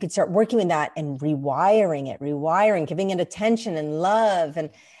 and you can start working with that and rewiring, giving it attention and love. And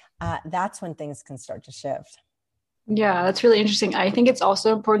that's when things can start to shift. Yeah, that's really interesting. I think it's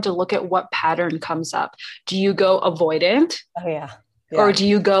also important to look at what pattern comes up. Do you go avoidant? Oh, yeah. Or do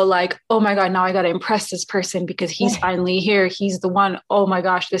you go like, oh my God, now I got to impress this person because he's finally here. He's the one. Oh my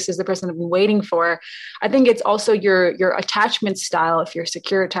gosh, this is the person I've been waiting for. I think it's also your attachment style. If you're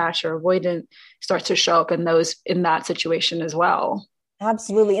secure attached or avoidant, starts to show up in that situation as well.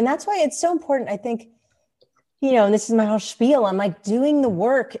 Absolutely. And that's why it's so important. I think, and this is my whole spiel. I'm like doing the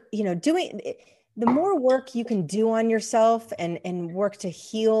work, the more work you can do on yourself and work to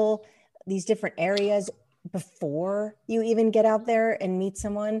heal these different areas before you even get out there and meet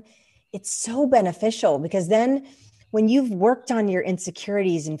someone, it's so beneficial, because then when you've worked on your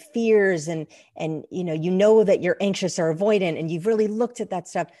insecurities and fears and that you're anxious or avoidant, and you've really looked at that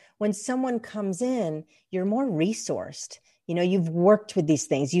stuff, when someone comes in, you're more resourced. You've worked with these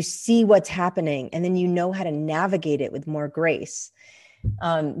things, you see what's happening, and then you know how to navigate it with more grace.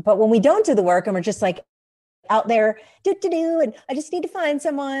 But when we don't do the work and we're just like out there, and I just need to find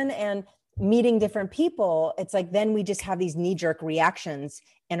someone and meeting different people, it's like, then we just have these knee-jerk reactions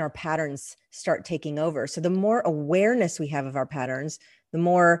and our patterns start taking over. So the more awareness we have of our patterns, the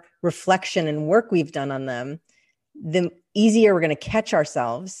more reflection and work we've done on them, the easier we're going to catch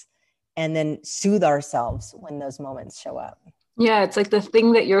ourselves and then soothe ourselves when those moments show up. Yeah, it's like the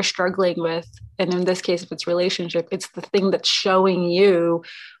thing that you're struggling with. And in this case, if it's relationship, it's the thing that's showing you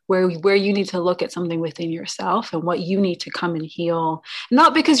where you need to look at something within yourself and what you need to come and heal.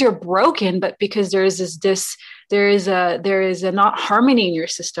 Not because you're broken, but because there is a not harmony in your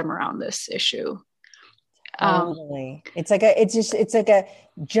system around this issue. Totally. It's like a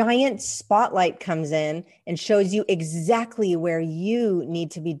giant spotlight comes in and shows you exactly where you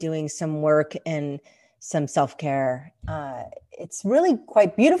need to be doing some work and some self-care. It's really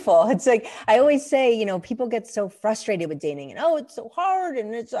quite beautiful. It's like, I always say, people get so frustrated with dating and, oh, it's so hard.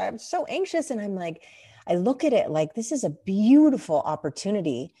 And I'm so anxious. And I'm like, I look at it like, this is a beautiful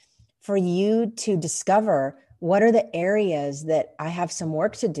opportunity for you to discover what are the areas that I have some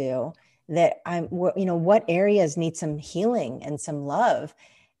work to do, that what areas need some healing and some love.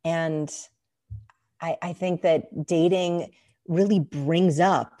 And I think that dating really brings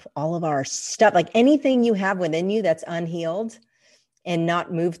up all of our stuff, like anything you have within you that's unhealed and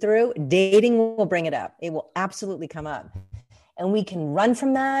not moved through, dating will bring it up. It will absolutely come up. And we can run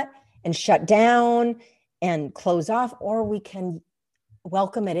from that and shut down and close off, or we can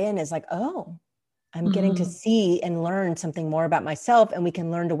welcome it in as like, oh, I'm getting to see and learn something more about myself, and we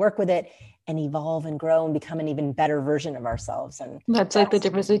can learn to work with it and evolve and grow and become an even better version of ourselves. And that's like the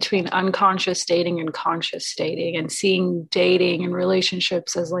difference between unconscious dating and conscious dating, and seeing dating and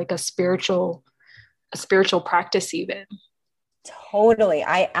relationships as like a spiritual practice even. Totally.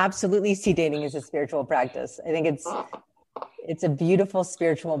 I absolutely see dating as a spiritual practice. I think it's a beautiful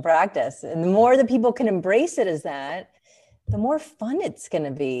spiritual practice. And the more that people can embrace it as that, the more fun it's going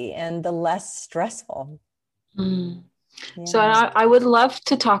to be and the less stressful. Yeah. So I would love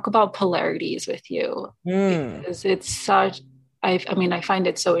to talk about polarities with you, because it's such, I find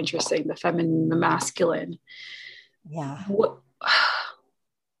it so interesting, the feminine, the masculine. Yeah.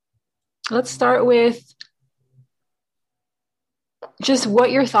 Let's start with just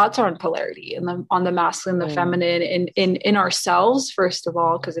what your thoughts are on polarity and on the masculine, the feminine in ourselves, first of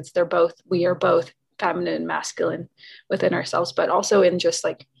all, because we are both feminine and masculine within ourselves, but also in just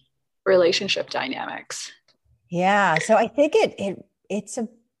like relationship dynamics. Yeah. So I think it's a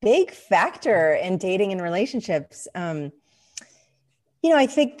big factor in dating and relationships. I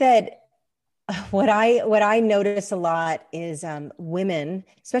think that what I notice a lot is women,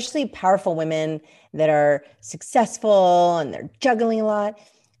 especially powerful women that are successful and they're juggling a lot.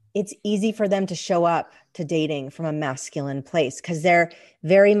 It's easy for them to show up to dating from a masculine place because they're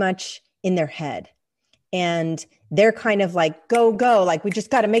very much in their head. And they're kind of like, go, like, we just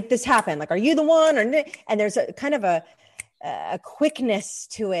got to make this happen. Like, are you the one? And there's a kind of a quickness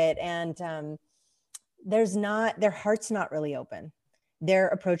to it. And, their heart's not really open. They're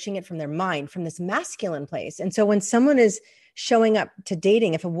approaching it from their mind, from this masculine place. And so when someone is showing up to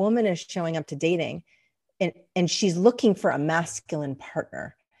dating, if a woman is showing up to dating and she's looking for a masculine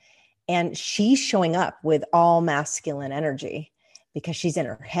partner, and she's showing up with all masculine energy because she's in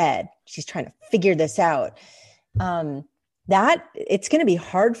her head, she's trying to figure this out, that it's going to be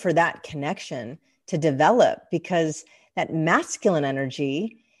hard for that connection to develop, because that masculine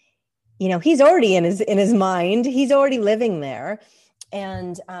energy, he's already in his mind, he's already living there.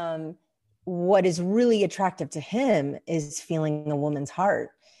 And what is really attractive to him is feeling a woman's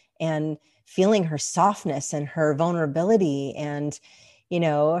heart and feeling her softness and her vulnerability and,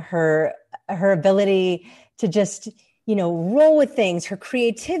 her ability to just, roll with things, her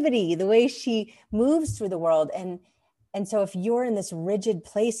creativity, the way she moves through the world. And so if you're in this rigid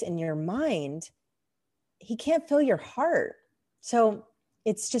place in your mind, he can't feel your heart. So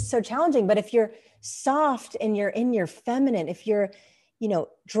it's just so challenging. But if you're soft and you're in your feminine, if you're,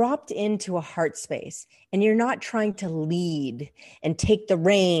 dropped into a heart space and you're not trying to lead and take the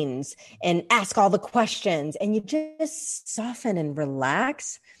reins and ask all the questions, and you just soften and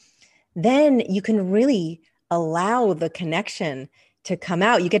relax, then you can really allow the connection to come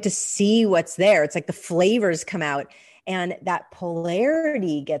out. You get to see what's there. It's like the flavors come out and that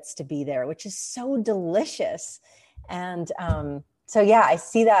polarity gets to be there, which is so delicious. And so, yeah, I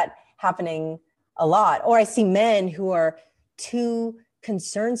see that happening a lot. Or I see men who are too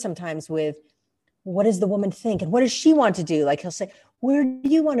concerned sometimes with, what does the woman think? And what does she want to do? Like he'll say, where do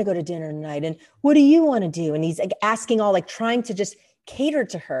you want to go to dinner tonight? And what do you want to do? And he's like asking all, like trying to just cater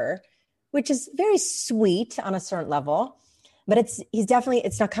to her, which is very sweet on a certain level, but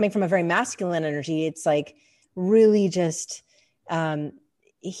it's not coming from a very masculine energy. It's like really just,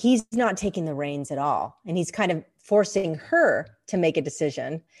 he's not taking the reins at all. And he's kind of forcing her to make a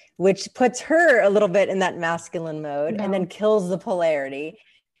decision, which puts her a little bit in that masculine mode and then kills the polarity.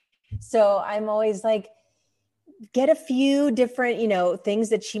 So I'm always like, get a few different, things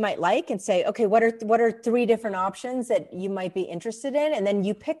that she might like and say, okay, what are 3 different options that you might be interested in? And then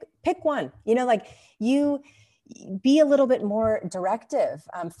you pick one, you be a little bit more directive,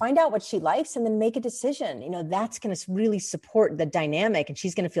 find out what she likes and then make a decision. That's going to really support the dynamic, and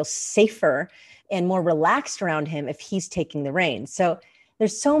she's going to feel safer and more relaxed around him if he's taking the reins. So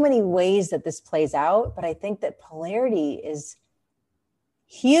there's so many ways that this plays out, but I think that polarity is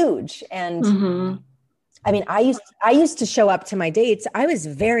huge. And I mean, I used to show up to my dates. I was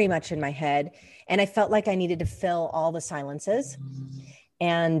very much in my head, and I felt like I needed to fill all the silences.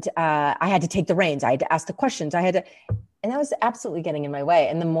 And I had to take the reins. I had to ask the questions. And that was absolutely getting in my way.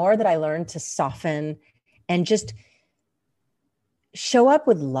 And the more that I learned to soften and just show up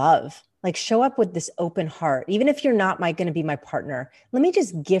with love, like show up with this open heart, even if you're not going to be my partner, let me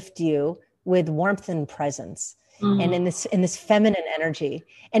just gift you with warmth and presence and in this feminine energy.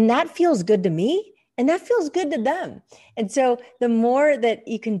 And that feels good to me. And that feels good to them. And so the more that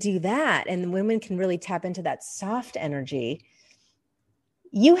you can do that, and women can really tap into that soft energy,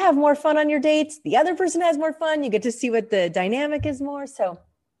 you have more fun on your dates. The other person has more fun. You get to see what the dynamic is more. So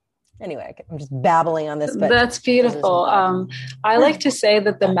anyway, I'm just babbling on this, but that's beautiful. I like to say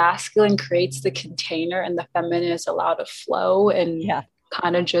that the masculine creates the container and the feminine is allowed to flow and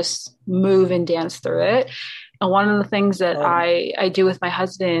kind of just move and dance through it. And one of the things that I do with my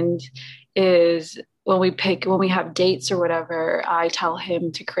husband is when we have dates or whatever, I tell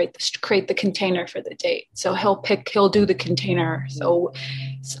him to create the container for the date. So he'll do the container. So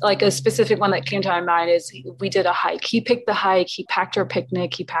like a specific one that came to my mind is we did a hike. He picked the hike, he packed our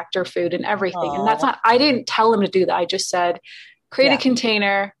picnic, he packed our food and everything. And I didn't tell him to do that. I just said, create a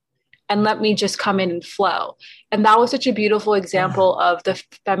container and let me just come in and flow. And that was such a beautiful example of the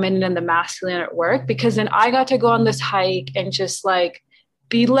feminine and the masculine at work, because then I got to go on this hike and just like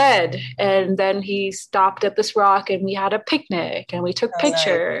be led. And then he stopped at this rock and we had a picnic and we took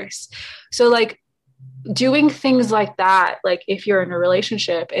pictures. Nice. So like doing things like that, like if you're in a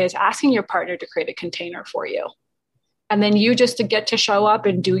relationship, is asking your partner to create a container for you. And then you just to get to show up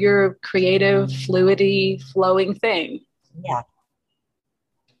and do your creative, fluidity, flowing thing. Yeah.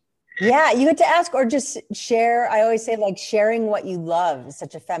 Yeah, you get to ask or just share. I always say like sharing what you love is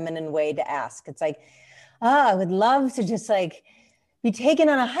such a feminine way to ask. It's like, I would love to just like be taken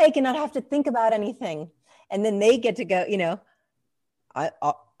on a hike and not have to think about anything. And then they get to go,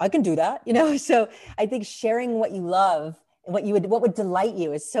 I can do that, So I think sharing what you love and what would delight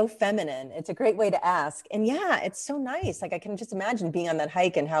you is so feminine. It's a great way to ask. And yeah, it's so nice. Like I can just imagine being on that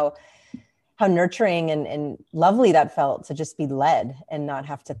hike and how nurturing and lovely that felt to just be led and not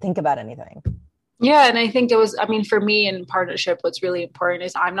have to think about anything. Yeah. And I think for me in partnership, what's really important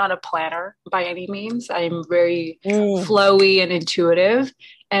is I'm not a planner by any means. I'm very flowy and intuitive.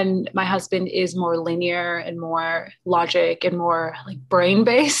 And my husband is more linear and more logic and more like brain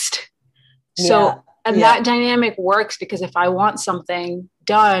based. So, and that dynamic works because if I want something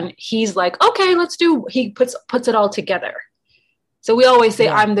done, he's like, okay, he puts it all together. So we always say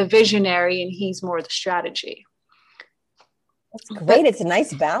I'm the visionary and he's more the strategy. That's great. It's a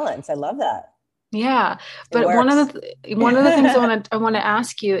nice balance. I love that. Yeah. But one of the things I want to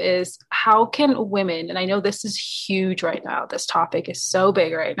ask you is how can women, and I know this is huge right now, this topic is so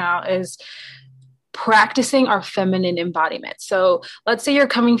big right now, is practicing our feminine embodiment. So let's say you're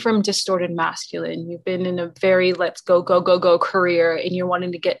coming from distorted masculine. You've been in a very let's go, go, go, go career, and you're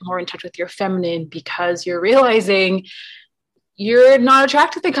wanting to get more in touch with your feminine because you're realizing you're not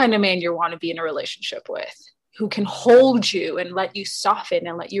attracted to the kind of man you want to be in a relationship with, who can hold you and let you soften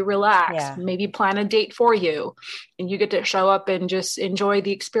and let you relax, maybe plan a date for you, and you get to show up and just enjoy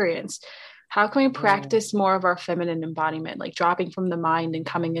the experience. How can we practice more of our feminine embodiment, like dropping from the mind and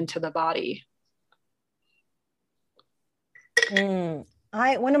coming into the body? One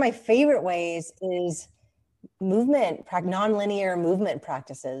of my favorite ways is nonlinear movement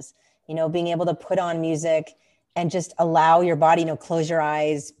practices, being able to put on music and just allow your body, close your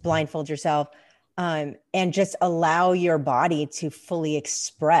eyes, blindfold yourself, and just allow your body to fully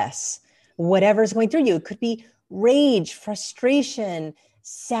express whatever's going through you. It could be rage, frustration,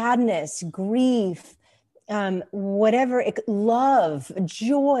 sadness, grief, whatever, love,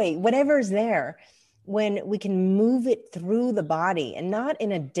 joy, whatever's there. When we can move it through the body and not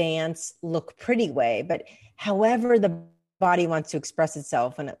in a dance, look pretty way, but however the body wants to express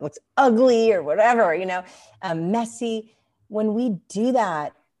itself, and it looks ugly or whatever, messy. When we do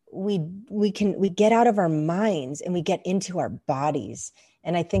that, we get out of our minds and we get into our bodies.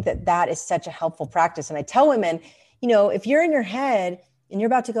 And I think that is such a helpful practice. And I tell women, if you're in your head and you're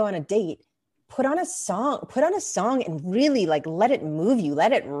about to go on a date, put on a song and really let it move you,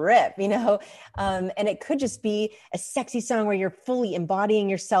 let it rip, and it could just be a sexy song where you're fully embodying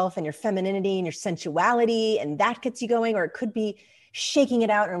yourself and your femininity and your sensuality, and that gets you going. Or it could be shaking it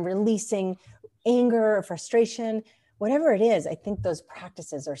out and releasing anger or frustration, whatever it is. I think those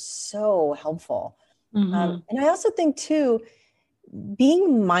practices are so helpful. And I also think too,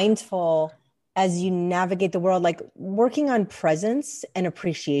 being mindful as you navigate the world, like working on presence and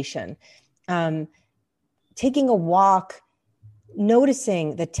appreciation. Taking a walk,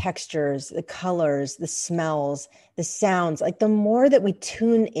 noticing the textures, the colors, the smells, the sounds, the more that we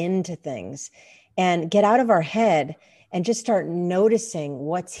tune into things and get out of our head and just start noticing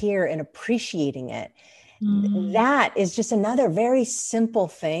what's here and appreciating it. That is just another very simple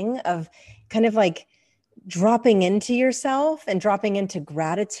thing of kind of dropping into yourself and dropping into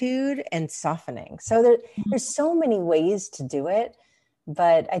gratitude and softening. So there's so many ways to do it.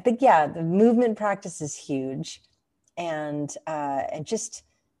 But I think, the movement practice is huge, and just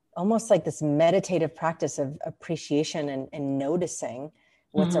almost like this meditative practice of appreciation and noticing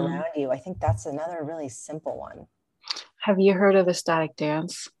what's around you. I think that's another really simple one. Have you heard of ecstatic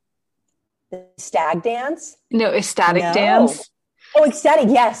dance? The stag dance? No, ecstatic dance. Oh, ecstatic.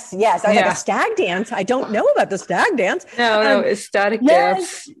 Yes. I was like, a stag dance? I don't know about the stag dance. No, ecstatic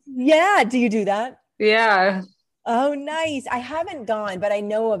dance. Yeah. Do you do that? Yeah. Oh, nice. I haven't gone, but I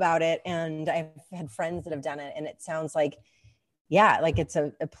know about it. And I've had friends that have done it. And it sounds like, it's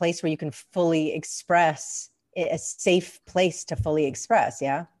a place where you can fully express, a safe place to fully express.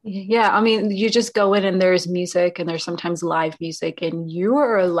 Yeah. Yeah. I mean, you just go in and there's music and there's sometimes live music and you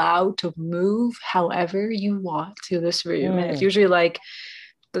are allowed to move however you want to this room. And it's usually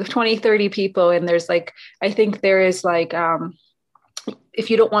the 20, 30 people. And there's I think there is if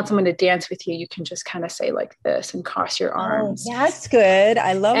you don't want someone to dance with you, you can just kind of say this and cross your arms. Oh, that's good.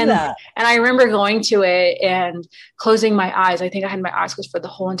 I love that. And I remember going to it and closing my eyes. I think I had my eyes closed for the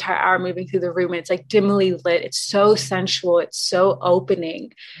whole entire hour, moving through the room. And it's dimly lit. It's so sensual. It's so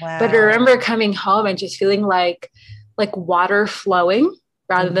opening. Wow. But I remember coming home and just feeling like water flowing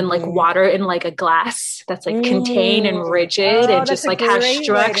rather than water in a glass that's contained and rigid and just has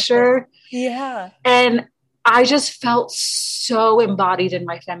structure. Yeah. And I just felt so embodied in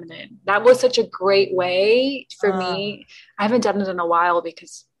my feminine. That was such a great way for me. I haven't done it in a while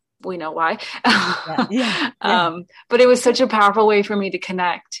because we know why. But it was such a powerful way for me to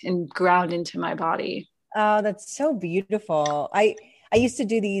connect and ground into my body. Oh, that's so beautiful. I used to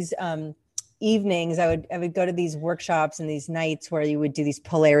do these evenings. I would go to these workshops and these nights where you would do these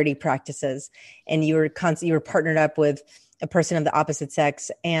polarity practices, and you were partnered up with a person of the opposite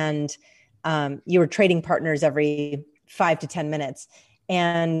sex, and you were trading partners every 5 to 10 minutes.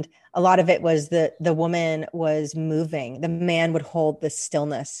 And a lot of it was the woman was moving. The man would hold the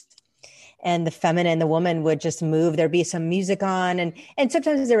stillness, and the woman would just move. There'd be some music on, and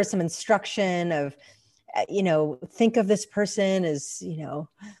sometimes there was some instruction of, think of this person as,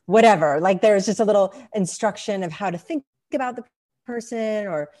 whatever. Like there was just a little instruction of how to think about the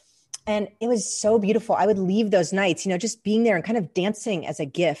person, and it was so beautiful. I would leave those nights, just being there and kind of dancing as a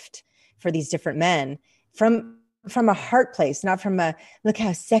gift for these different men from a heart place, not from a, look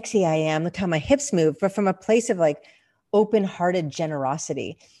how sexy I am, look how my hips move, but from a place of like open-hearted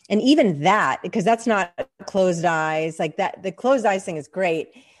generosity. And even that, because that's not closed eyes, like that, the closed eyes thing is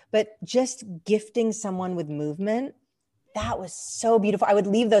great, but just gifting someone with movement, that was so beautiful. I would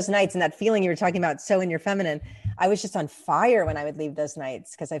leave those nights, and that feeling you were talking about, so in your feminine, I was just on fire when I would leave those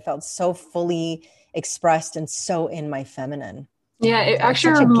nights because I felt so fully expressed and so in my feminine. Yeah, it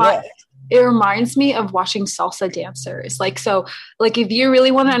actually reminds me of watching salsa dancers. So if you really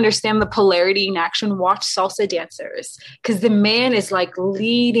want to understand the polarity in action, watch salsa dancers, because the man is like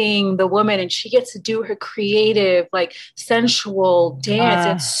leading the woman and she gets to do her creative, like sensual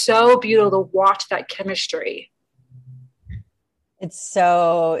dance. It's so beautiful to watch that chemistry. It's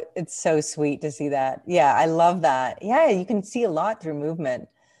so sweet to see that. Yeah, I love that. Yeah, you can see a lot through movement.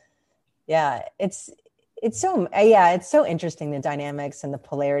 Yeah, it's so interesting, the dynamics and the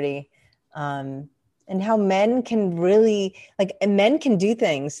polarity, and how men can really, men can do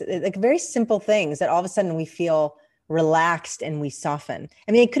things like very simple things that all of a sudden we feel relaxed and we soften.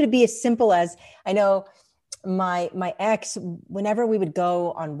 I mean, it could be as simple as, I know my ex, whenever we would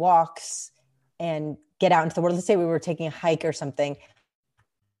go on walks and get out into the world, let's say we were taking a hike or something,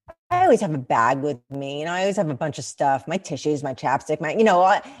 I always have a bag with me, I always have a bunch of stuff, my tissues, my chapstick,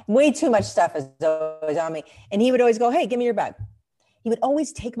 way too much stuff is always on me. And he would always go, "Hey, give me your bag." He would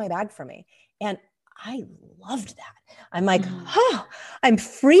always take my bag from me. And I loved that. I'm like, oh, I'm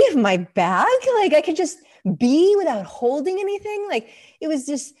free of my bag. Like I could just be without holding anything. Like it was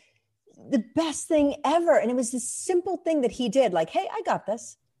just the best thing ever. And it was this simple thing that he did. Like, "Hey, I got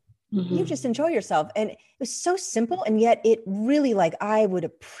this. You just enjoy yourself." And it was so simple. And yet it really, I would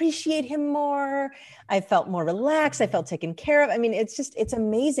appreciate him more. I felt more relaxed. I felt taken care of. I mean, it's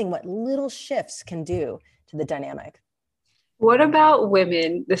amazing what little shifts can do to the dynamic. What about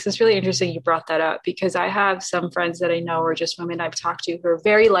women? This is really interesting you brought that up, because I have some friends that I know are just women I've talked to who are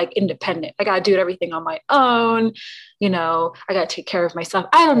very independent. I got to do everything on my own. I got to take care of myself.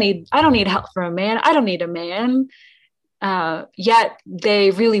 I don't need help from a man. I don't need a man. Yet they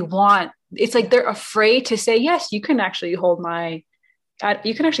really want, it's like they're afraid to say, "Yes, you can actually you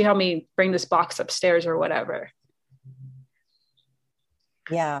can actually help me bring this box upstairs," or whatever.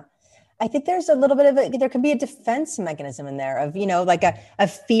 Yeah. I think there's a little bit of there could be a defense mechanism in there of, a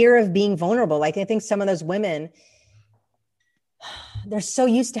fear of being vulnerable. I think some of those women, they're so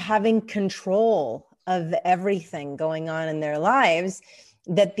used to having control of everything going on in their lives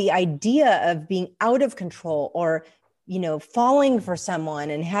that the idea of being out of control or, falling for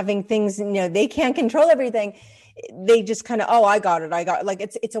someone and having things, they can't control everything. They just kind of, "Oh, I got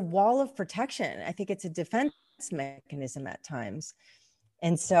it. It's a wall of protection. I think it's a defense mechanism at times.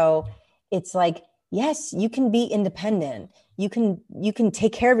 And so it's like, yes, you can be independent. You can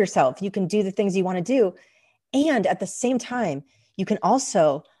take care of yourself. You can do the things you want to do. And at the same time, you can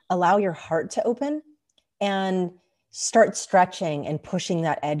also allow your heart to open and start stretching and pushing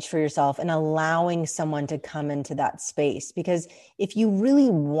that edge for yourself and allowing someone to come into that space. Because if you really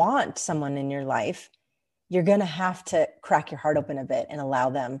want someone in your life, you're going to have to crack your heart open a bit and allow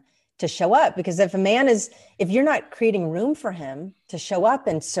them to show up. Because if you're not creating room for him to show up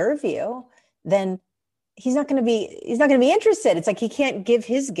and serve you, then he's not going to be interested. It's like he can't give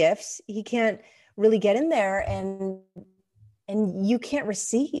his gifts. He can't really get in there and you can't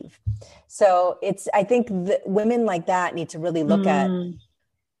receive. So I think that women like that need to really look at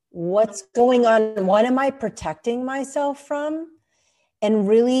what's going on. What am I protecting myself from? And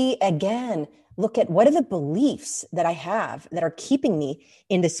really, again, look at what are the beliefs that I have that are keeping me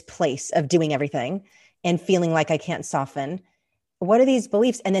in this place of doing everything and feeling like I can't soften. What are these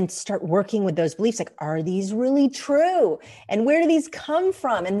beliefs? And then start working with those beliefs. Like, are these really true? And where do these come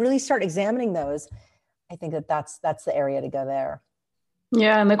from? And really start examining those. I think that's the area to go there.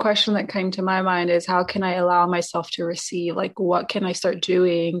 Yeah. And the question that came to my mind is, how can I allow myself to receive? Like, what can I start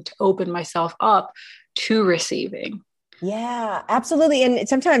doing to open myself up to receiving? Yeah, absolutely. And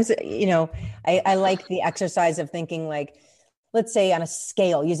sometimes, I like the exercise of thinking, like, let's say on a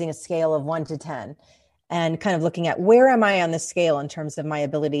scale, using a scale of 1 to 10 and kind of looking at where am I on the scale in terms of my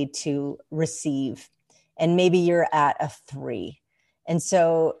ability to receive? And maybe you're at a 3. And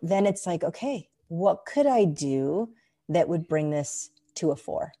so then it's like, okay, what could I do that would bring this to a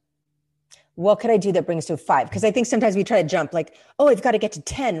 4? What could I do that brings to a 5? Because I think sometimes we try to jump like, oh, I've got to get to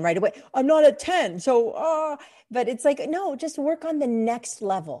 10 right away. I'm not at 10. So, but it's like, no, just work on the next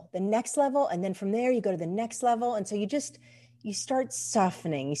level. And then from there you go to the next level. And so you start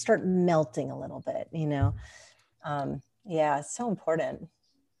softening, you start melting a little bit, yeah, it's so important.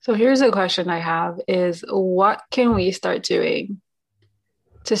 So here's a question I have is what can we start doing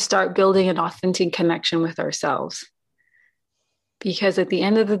to start building an authentic connection with ourselves? Because at the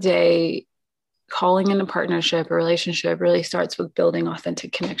end of the day, calling in a partnership, a relationship really starts with building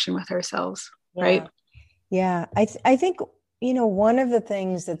authentic connection with ourselves, right? Yeah. I think, one of the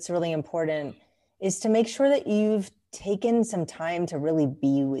things that's really important is to make sure that you've taken some time to really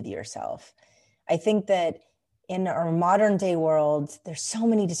be with yourself. I think that in our modern day world, there's so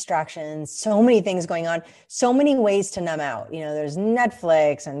many distractions, so many things going on, so many ways to numb out. There's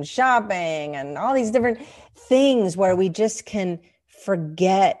Netflix and shopping and all these different things where we just can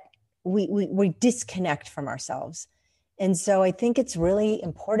forget, we disconnect from ourselves. And so I think it's really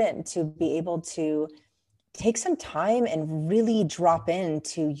important to be able to take some time and really drop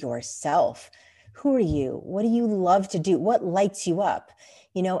into yourself. Who are you? What do you love to do? What lights you up?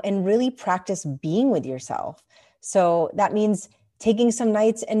 And really practice being with yourself. So that means taking some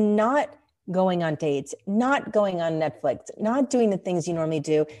nights and not going on dates, not going on Netflix, not doing the things you normally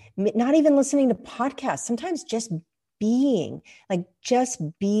do, not even listening to podcasts. Sometimes just being, like just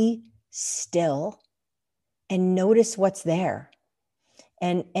be still and notice what's there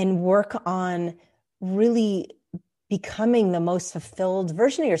and work on really becoming the most fulfilled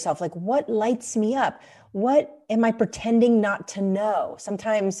version of yourself. Like what lights me up? What am I pretending not to know?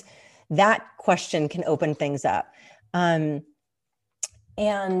 Sometimes that question can open things up. And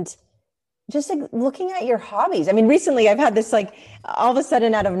just like looking at your hobbies. I mean, recently I've had this like all of a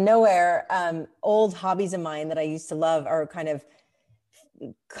sudden out of nowhere, old hobbies of mine that I used to love are kind of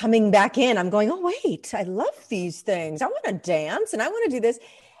coming back in. I'm going, oh, wait, I love these things. I want to dance and I want to do this.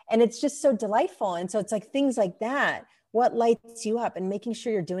 And it's just so delightful. And so it's like things like that. What lights you up and making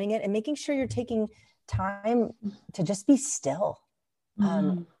sure you're doing it and making sure you're taking time to just be still.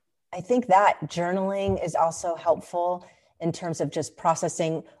 I think that journaling is also helpful in terms of just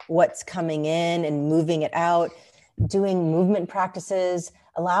processing what's coming in and moving it out, doing movement practices,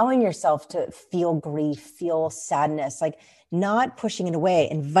 allowing yourself to feel grief, feel sadness, like not pushing it away,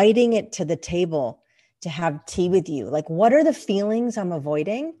 inviting it to the table to have tea with you. Like, what are the feelings I'm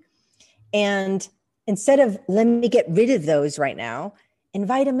avoiding? And instead of let me get rid of those right now,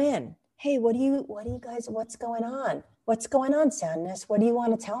 invite them in. Hey, what do you guys, what's going on? What's going on, sadness? What do you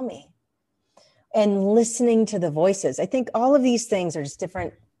want to tell me? And listening to the voices. I think all of these things are just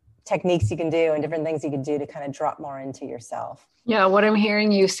different techniques you can do and different things you can do to kind of drop more into yourself. Yeah. What I'm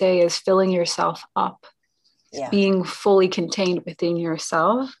hearing you say is filling yourself up, being fully contained within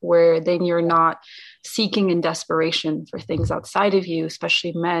yourself, where then you're not seeking in desperation for things outside of you,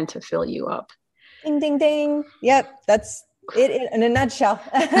 especially men, to fill you up. Ding, ding, ding. Yep. That's it in a nutshell.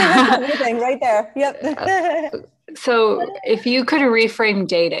 Everything right there. Yep. So if you could reframe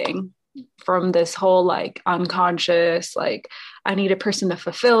dating from this whole like unconscious, like I need a person to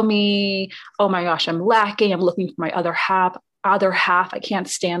fulfill me. Oh my gosh, I'm lacking. I'm looking for my other half. I can't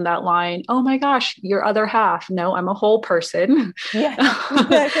stand that line. Oh my gosh, your other half. No, I'm a whole person. Yeah,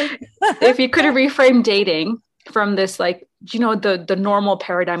 exactly. If you could reframe dating from this, like, the normal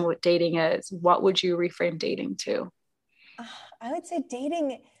paradigm of what dating is, what would you reframe dating to? I would say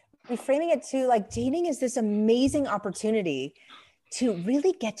reframing it to like dating is this amazing opportunity to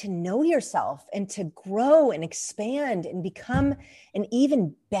really get to know yourself and to grow and expand and become an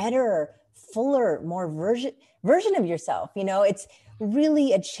even better, fuller, more version of yourself. It's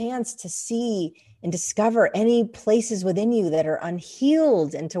really a chance to see and discover any places within you that are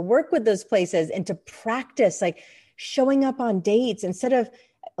unhealed and to work with those places and to practice like showing up on dates instead of,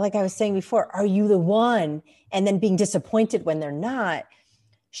 like I was saying before, are you the one? And then being disappointed when they're not.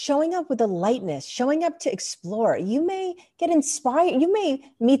 Showing up with a lightness, showing up to explore. You may get inspired. You may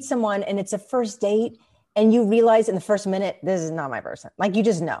meet someone and it's a first date and you realize in the first minute, this is not my person. Like you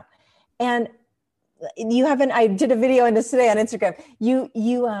just know. And I did a video on this today on Instagram.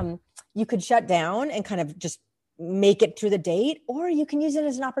 You could shut down and kind of just make it through the date, or you can use it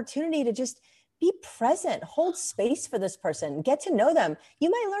as an opportunity to just be present, hold space for this person, get to know them.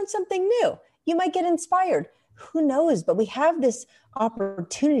 You might learn something new. You might get inspired. Who knows? But we have this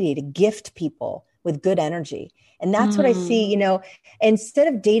opportunity to gift people with good energy. And that's what I see, instead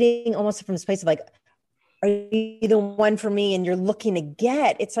of dating almost from this place of like, are you the one for me? And you're looking to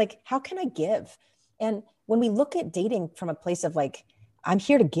get, it's like, how can I give? And when we look at dating from a place of like, I'm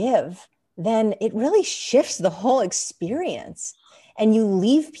here to give, then it really shifts the whole experience, and you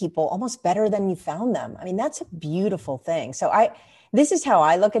leave people almost better than you found them. I mean, that's a beautiful thing. So this is how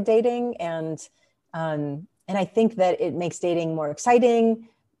I look at dating. And I think that it makes dating more exciting.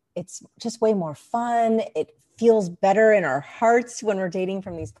 It's just way more fun. It feels better in our hearts when we're dating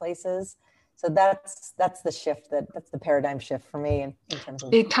from these places. So that's the shift, that's the paradigm shift for me in terms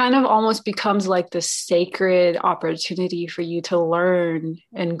of. It kind of almost becomes like the sacred opportunity for you to learn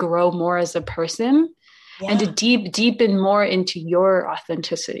and grow more as a person, and to deepen more into your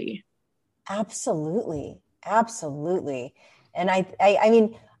authenticity. Absolutely. Absolutely. And I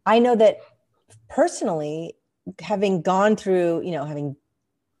mean, I know that personally, having gone through, having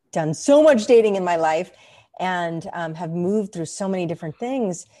done so much dating in my life, and have moved through so many different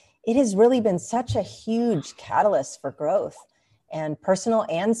things, it has really been such a huge catalyst for growth and personal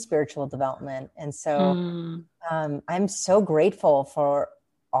and spiritual development. And so I'm so grateful for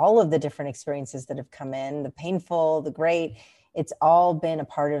all of the different experiences that have come in, the painful, the great. It's all been a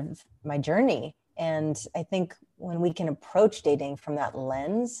part of my journey. And I think when we can approach dating from that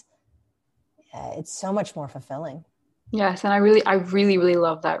lens, it's so much more fulfilling. Yes. And I really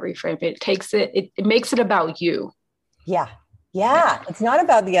love that reframe. It makes it about you. Yeah. It's not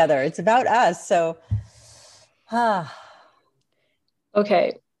about the other. It's about us. So,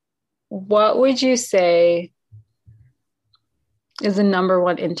 okay. What would you say is the number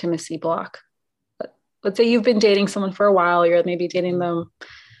one intimacy block? Let's say you've been dating someone for a while. You're maybe dating them.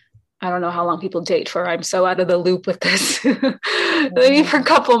 I don't know how long people date for. I'm so out of the loop with this. Maybe for a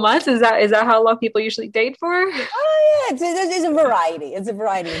couple months. Is that how long people usually date for? Oh yeah, it's a variety. It's a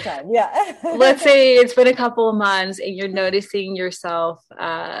variety of time. Yeah. Let's say it's been a couple of months and you're noticing yourself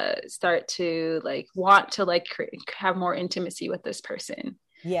start to want to have more intimacy with this person.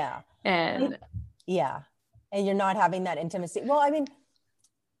 Yeah. And you're not having that intimacy. Well, I mean,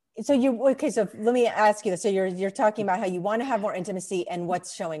 so let me ask you this. So you're talking about how you want to have more intimacy and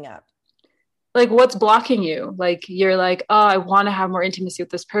what's showing up. Like, what's blocking you? Like, you're like, oh, I want to have more intimacy with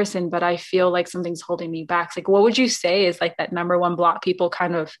this person, but I feel like something's holding me back. Like, what would you say is like that number one block people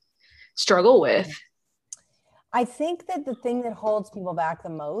kind of struggle with? I think that the thing that holds people back the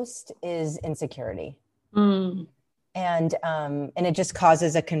most is insecurity. Mm. And it just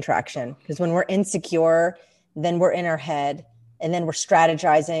causes a contraction, because when we're insecure, then we're in our head, and then we're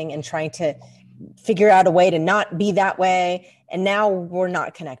strategizing and trying to figure out a way to not be that way. And now we're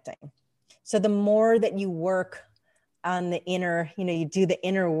not connecting. So the more that you work on the inner, you do the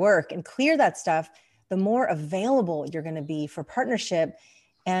inner work and clear that stuff, the more available you're going to be for partnership,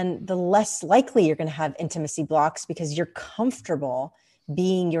 and the less likely you're going to have intimacy blocks, because you're comfortable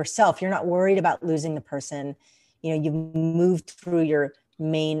being yourself. You're not worried about losing the person. You've moved through your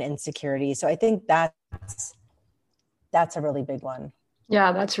main insecurities. So I think that's a really big one.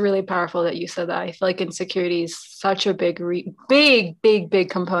 Yeah, that's really powerful that you said that. I feel like insecurity is such a big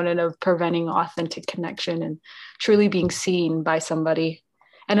component of preventing authentic connection and truly being seen by somebody,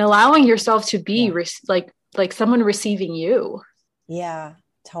 and allowing yourself to be like someone receiving you. Yeah,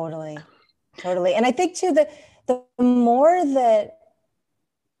 totally. And I think too, that the more that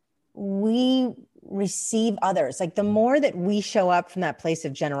we receive others, like the more that we show up from that place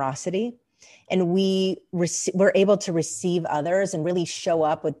of generosity, and we're able to receive others and really show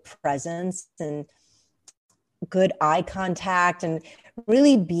up with presence and good eye contact and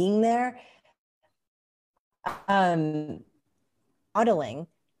really being there, modeling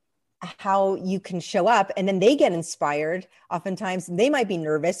how you can show up, and then they get inspired. Oftentimes they might be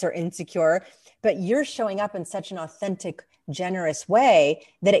nervous or insecure, but you're showing up in such an authentic, generous way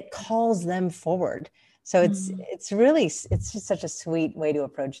that it calls them forward. So it's just such a sweet way to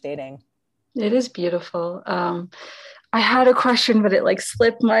approach dating. It is beautiful. I had a question, but it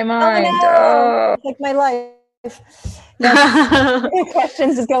slipped my mind. Oh, no. It's like my life.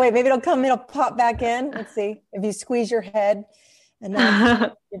 Questions just go away. Maybe it'll pop back in. Let's see. If you squeeze your head and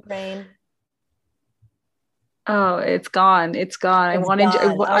then your brain. Oh, it's gone. I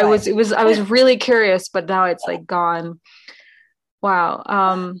was really curious, but now it's gone. Wow.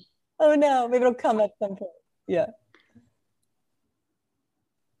 Oh no, maybe it'll come at some point. Yeah.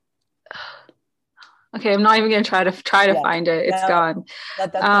 Okay, I'm not even going to try to find it. It's gone.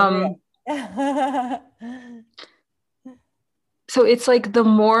 So it's the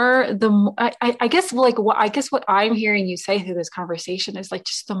more I guess what I'm hearing you say through this conversation is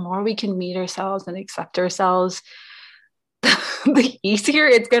just the more we can meet ourselves and accept ourselves, the easier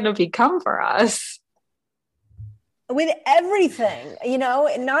it's going to become for us. With everything,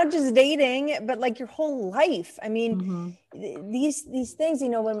 not just dating, but your whole life. I mean, these things,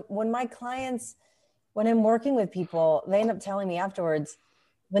 when my clients, when I'm working with people, they end up telling me afterwards,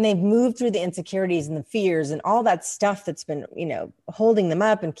 when they've moved through the insecurities and the fears and all that stuff that's been, holding them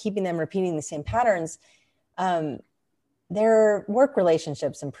up and keeping them repeating the same patterns, their work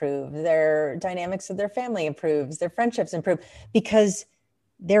relationships improve, their dynamics with their family improves, their friendships improve, because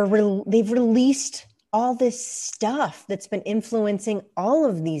they've released all this stuff that's been influencing all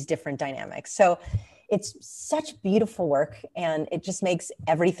of these different dynamics. So it's such beautiful work, and it just makes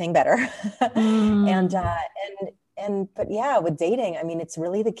everything better. But yeah, with dating, I mean, it's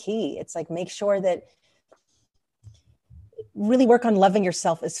really the key. It's like, make sure that really work on loving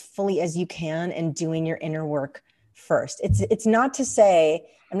yourself as fully as you can and doing your inner work first. It's not to say,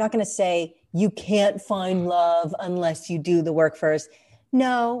 I'm not going to say you can't find love unless you do the work first.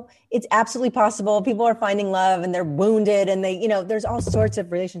 No, it's absolutely possible. People are finding love and they're wounded, and there's all sorts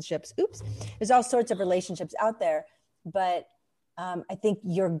of relationships. There's all sorts of relationships out there, but I think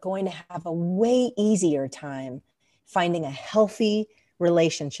you're going to have a way easier time finding a healthy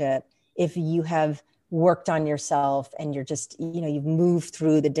relationship if you have worked on yourself and you're just, you've moved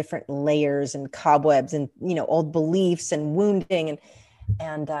through the different layers and cobwebs and, old beliefs and wounding,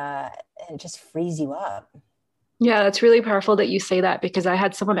 and it just frees you up. Yeah, that's really powerful that you say that, because I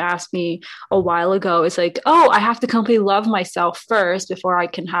had someone ask me a while ago, it's like, oh, I have to completely love myself first before I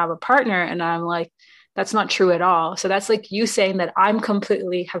can have a partner. And I'm like, that's not true at all. So that's like you saying that I'm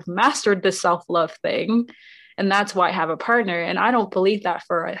completely have mastered the self-love thing, and that's why I have a partner. And I don't believe that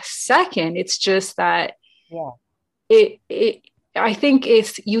for a second. It's just that I think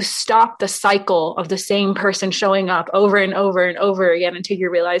it's, you stop the cycle of the same person showing up over and over and over again until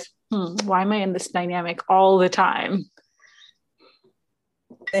you realize, why am I in this dynamic all the time?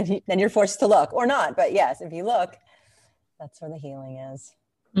 Then you're forced to look, or not. But yes, if you look, that's where the healing is.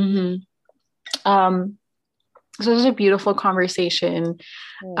 Mm-hmm. So this is a beautiful conversation.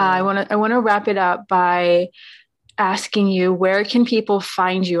 I want to wrap it up by asking you, where can people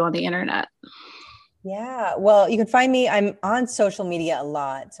find you on the internet? Yeah, well, you can find me. I'm on social media a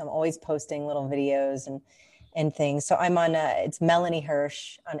lot, so I'm always posting little videos and things. So I'm on it's Melanie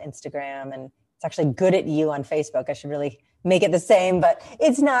Hirsch on Instagram, and it's actually Good at You on Facebook. I should really make it the same, but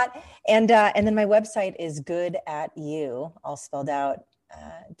it's not. And then my website is goodatYou, all spelled out,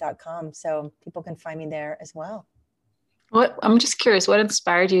 .com. So people can find me there as well. I'm just curious, what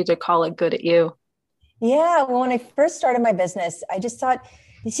inspired you to call it Good at You? Yeah, well, when I first started my business, I just thought,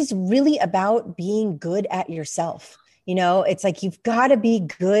 this is really about being good at yourself. It's like, you've got to be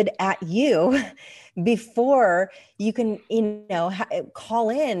good at you before you can, call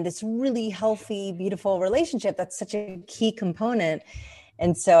in this really healthy, beautiful relationship. That's such a key component.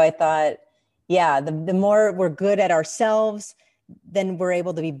 And so I thought, yeah, the more we're good at ourselves, then we're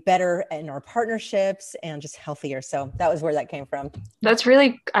able to be better in our partnerships and just healthier. So that was where that came from.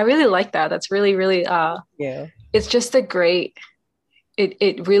 I really like that. That's really, really, it's just a great,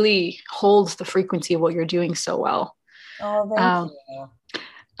 it really holds the frequency of what you're doing so well. Oh, thank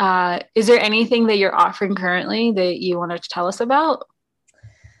you. Is there anything that you're offering currently that you want to tell us about?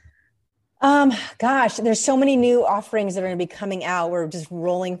 Gosh, there's so many new offerings that are going to be coming out. We're just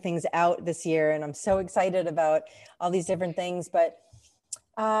rolling things out this year, and I'm so excited about all these different things. But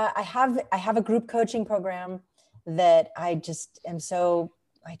I have a group coaching program that I just am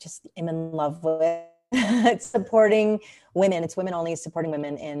in love with. It's supporting women. It's women only, supporting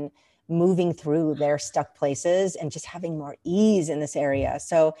women in moving through their stuck places and just having more ease in this area.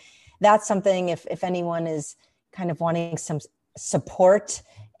 So that's something, if anyone is kind of wanting some support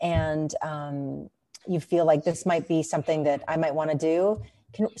and you feel like this might be something that I might want to do,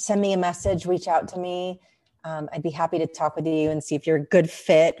 can send me a message, reach out to me. I'd be happy to talk with you and see if you're a good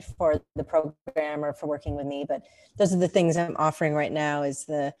fit for the program or for working with me. But those are the things I'm offering right now, is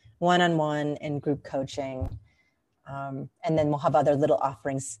the one-on-one and group coaching. And then we'll have other little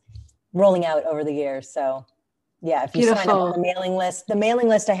offerings rolling out over the years. So yeah, if you sign up on the mailing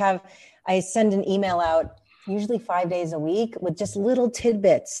list I send an email out usually 5 days a week with just little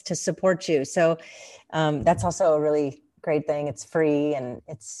tidbits to support you. So that's also a really great thing. It's free and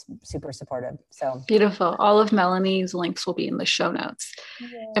it's super supportive. So beautiful. All of Melanie's links will be in the show notes. Yeah.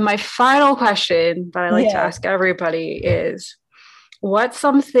 And my final question that I like to ask everybody is, what's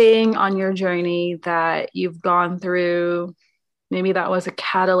something on your journey that you've gone through, maybe that was a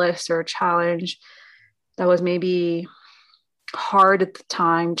catalyst or a challenge that was maybe hard at the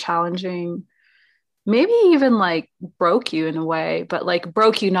time, challenging, maybe even like broke you in a way, but like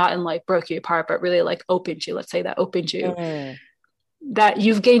broke you not in like broke you apart, but really like opened you, let's say that opened you, that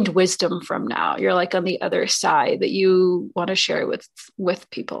you've gained wisdom from now. You're like on the other side that you want to share with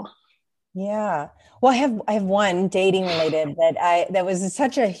people. Yeah. Well, I have one dating related that was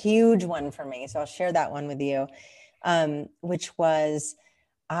such a huge one for me. So I'll share that one with you, which was,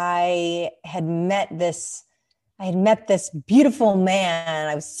 I had met this beautiful man.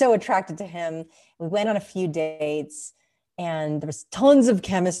 I was so attracted to him. We went on a few dates and there was tons of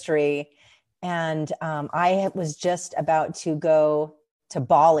chemistry. And I was just about to go to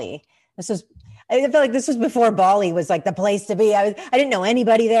Bali. I feel like this was before Bali was like the place to be. I didn't know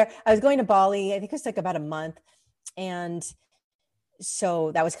anybody there. I was going to Bali. I think it was like about a month. And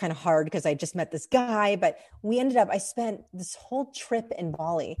so that was kind of hard because I just met this guy, but I spent this whole trip in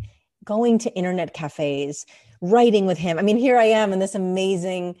Bali going to internet cafes, writing with him. I mean, here I am in this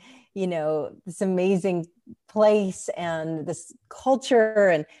amazing place and this culture,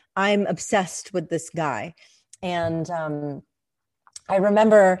 and I'm obsessed with this guy. And I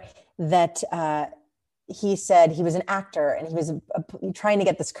remember that he said he was an actor and he was trying to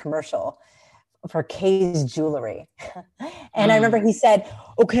get this commercial for Kay's Jewelry. And I remember he said,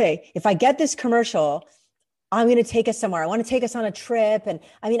 okay, if I get this commercial, I'm going to take us somewhere. I want to take us on a trip. And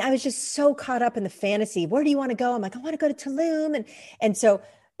I mean, I was just so caught up in the fantasy. Where do you want to go? I'm like, I want to go to Tulum. And so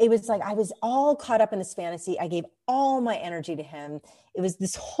it was like, I was all caught up in this fantasy. I gave all my energy to him. It was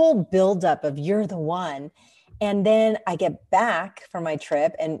this whole buildup of you're the one. And then I get back from my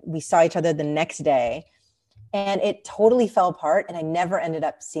trip and we saw each other the next day and it totally fell apart. And I never ended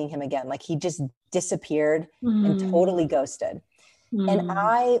up seeing him again. Like he just disappeared and totally ghosted. And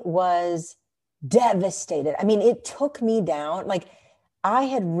I was devastated. I mean, it took me down. Like I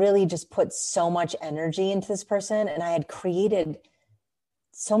had really just put so much energy into this person and I had created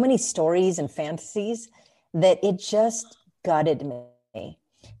so many stories and fantasies that it just gutted me.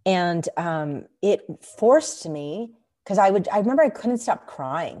 And it forced me, because I remember I couldn't stop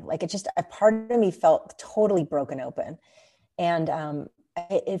crying. Like a part of me felt totally broken open. And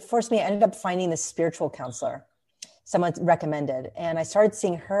it forced me, I ended up finding this spiritual counselor, someone recommended. And I started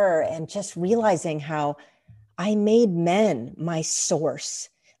seeing her and just realizing how I made men my source.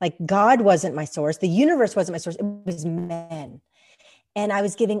 Like God wasn't my source. The universe wasn't my source. It was men. And I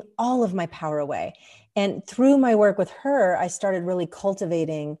was giving all of my power away. And through my work with her, I started really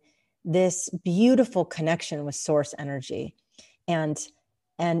cultivating this beautiful connection with source energy and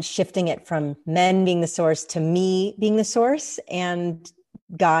shifting it from men being the source to me being the source and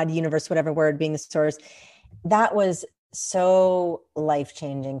God, universe, whatever word, being the source. That was so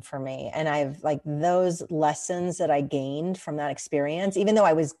life-changing for me. And I've like those lessons that I gained from that experience, even though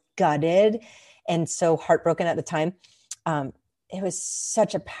I was gutted and so heartbroken at the time, it was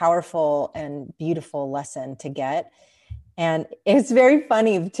such a powerful and beautiful lesson to get. And it's very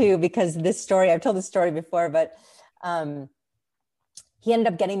funny too, because this story, I've told this story before, but he ended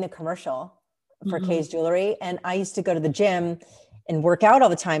up getting the commercial for Kay's Jewelry. And I used to go to the gym and work out all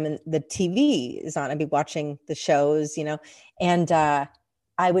the time. And the TV is on, I'd be watching the shows, and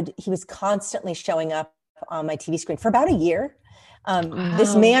he was constantly showing up on my TV screen for about a year. Wow.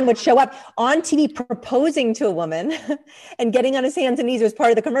 This man would show up on TV proposing to a woman and getting on his hands and knees. It was part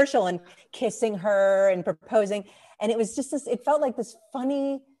of the commercial and kissing her and proposing. And it was just it felt like this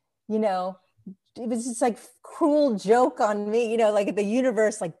funny, it was just like cruel joke on me, like the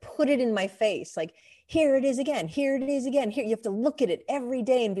universe, like put it in my face. Like, here it is again, here it is again. Here, you have to look at it every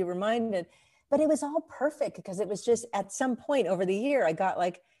day and be reminded. But it was all perfect because it was just at some point over the year, I got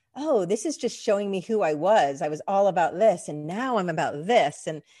like, oh, this is just showing me who I was. I was all about this. And now I'm about this.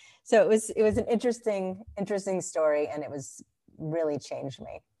 And so it was an interesting story. And it was really changed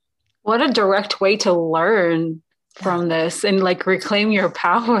me. What a direct way to learn from this and like reclaim your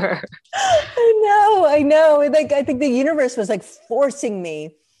power. I know. Like, I think the universe was like forcing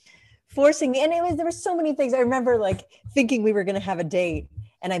me. And there were so many things. I remember like thinking we were going to have a date.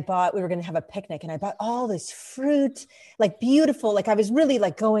 And we were going to have a picnic and I bought all this fruit, like beautiful. Like I was really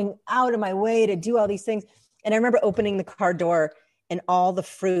like going out of my way to do all these things. And I remember opening the car door and all the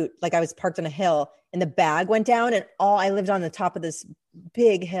fruit, like I was parked on a hill and the bag went down and I lived on the top of this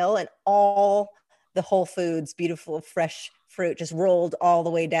big hill and all the Whole Foods, beautiful, fresh fruit just rolled all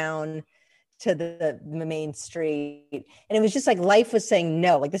the way down to the main street. And it was just like, life was saying,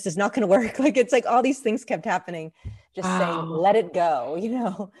 no, like, this is not going to work. Like, it's like all these things kept happening, just saying, let it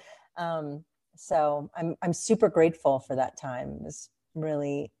go, So I'm super grateful for that time. It was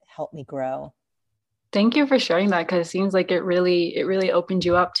really helped me grow. Thank you for sharing that. Cause it seems like it really opened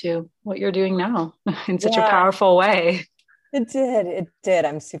you up to what you're doing now in such a powerful way. It did.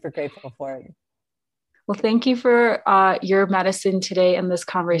 I'm super grateful for it. Well, thank you for your medicine today and this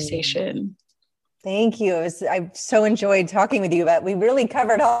conversation. Thank you. I so enjoyed talking with you we really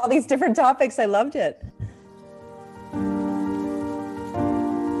covered all these different topics. I loved it.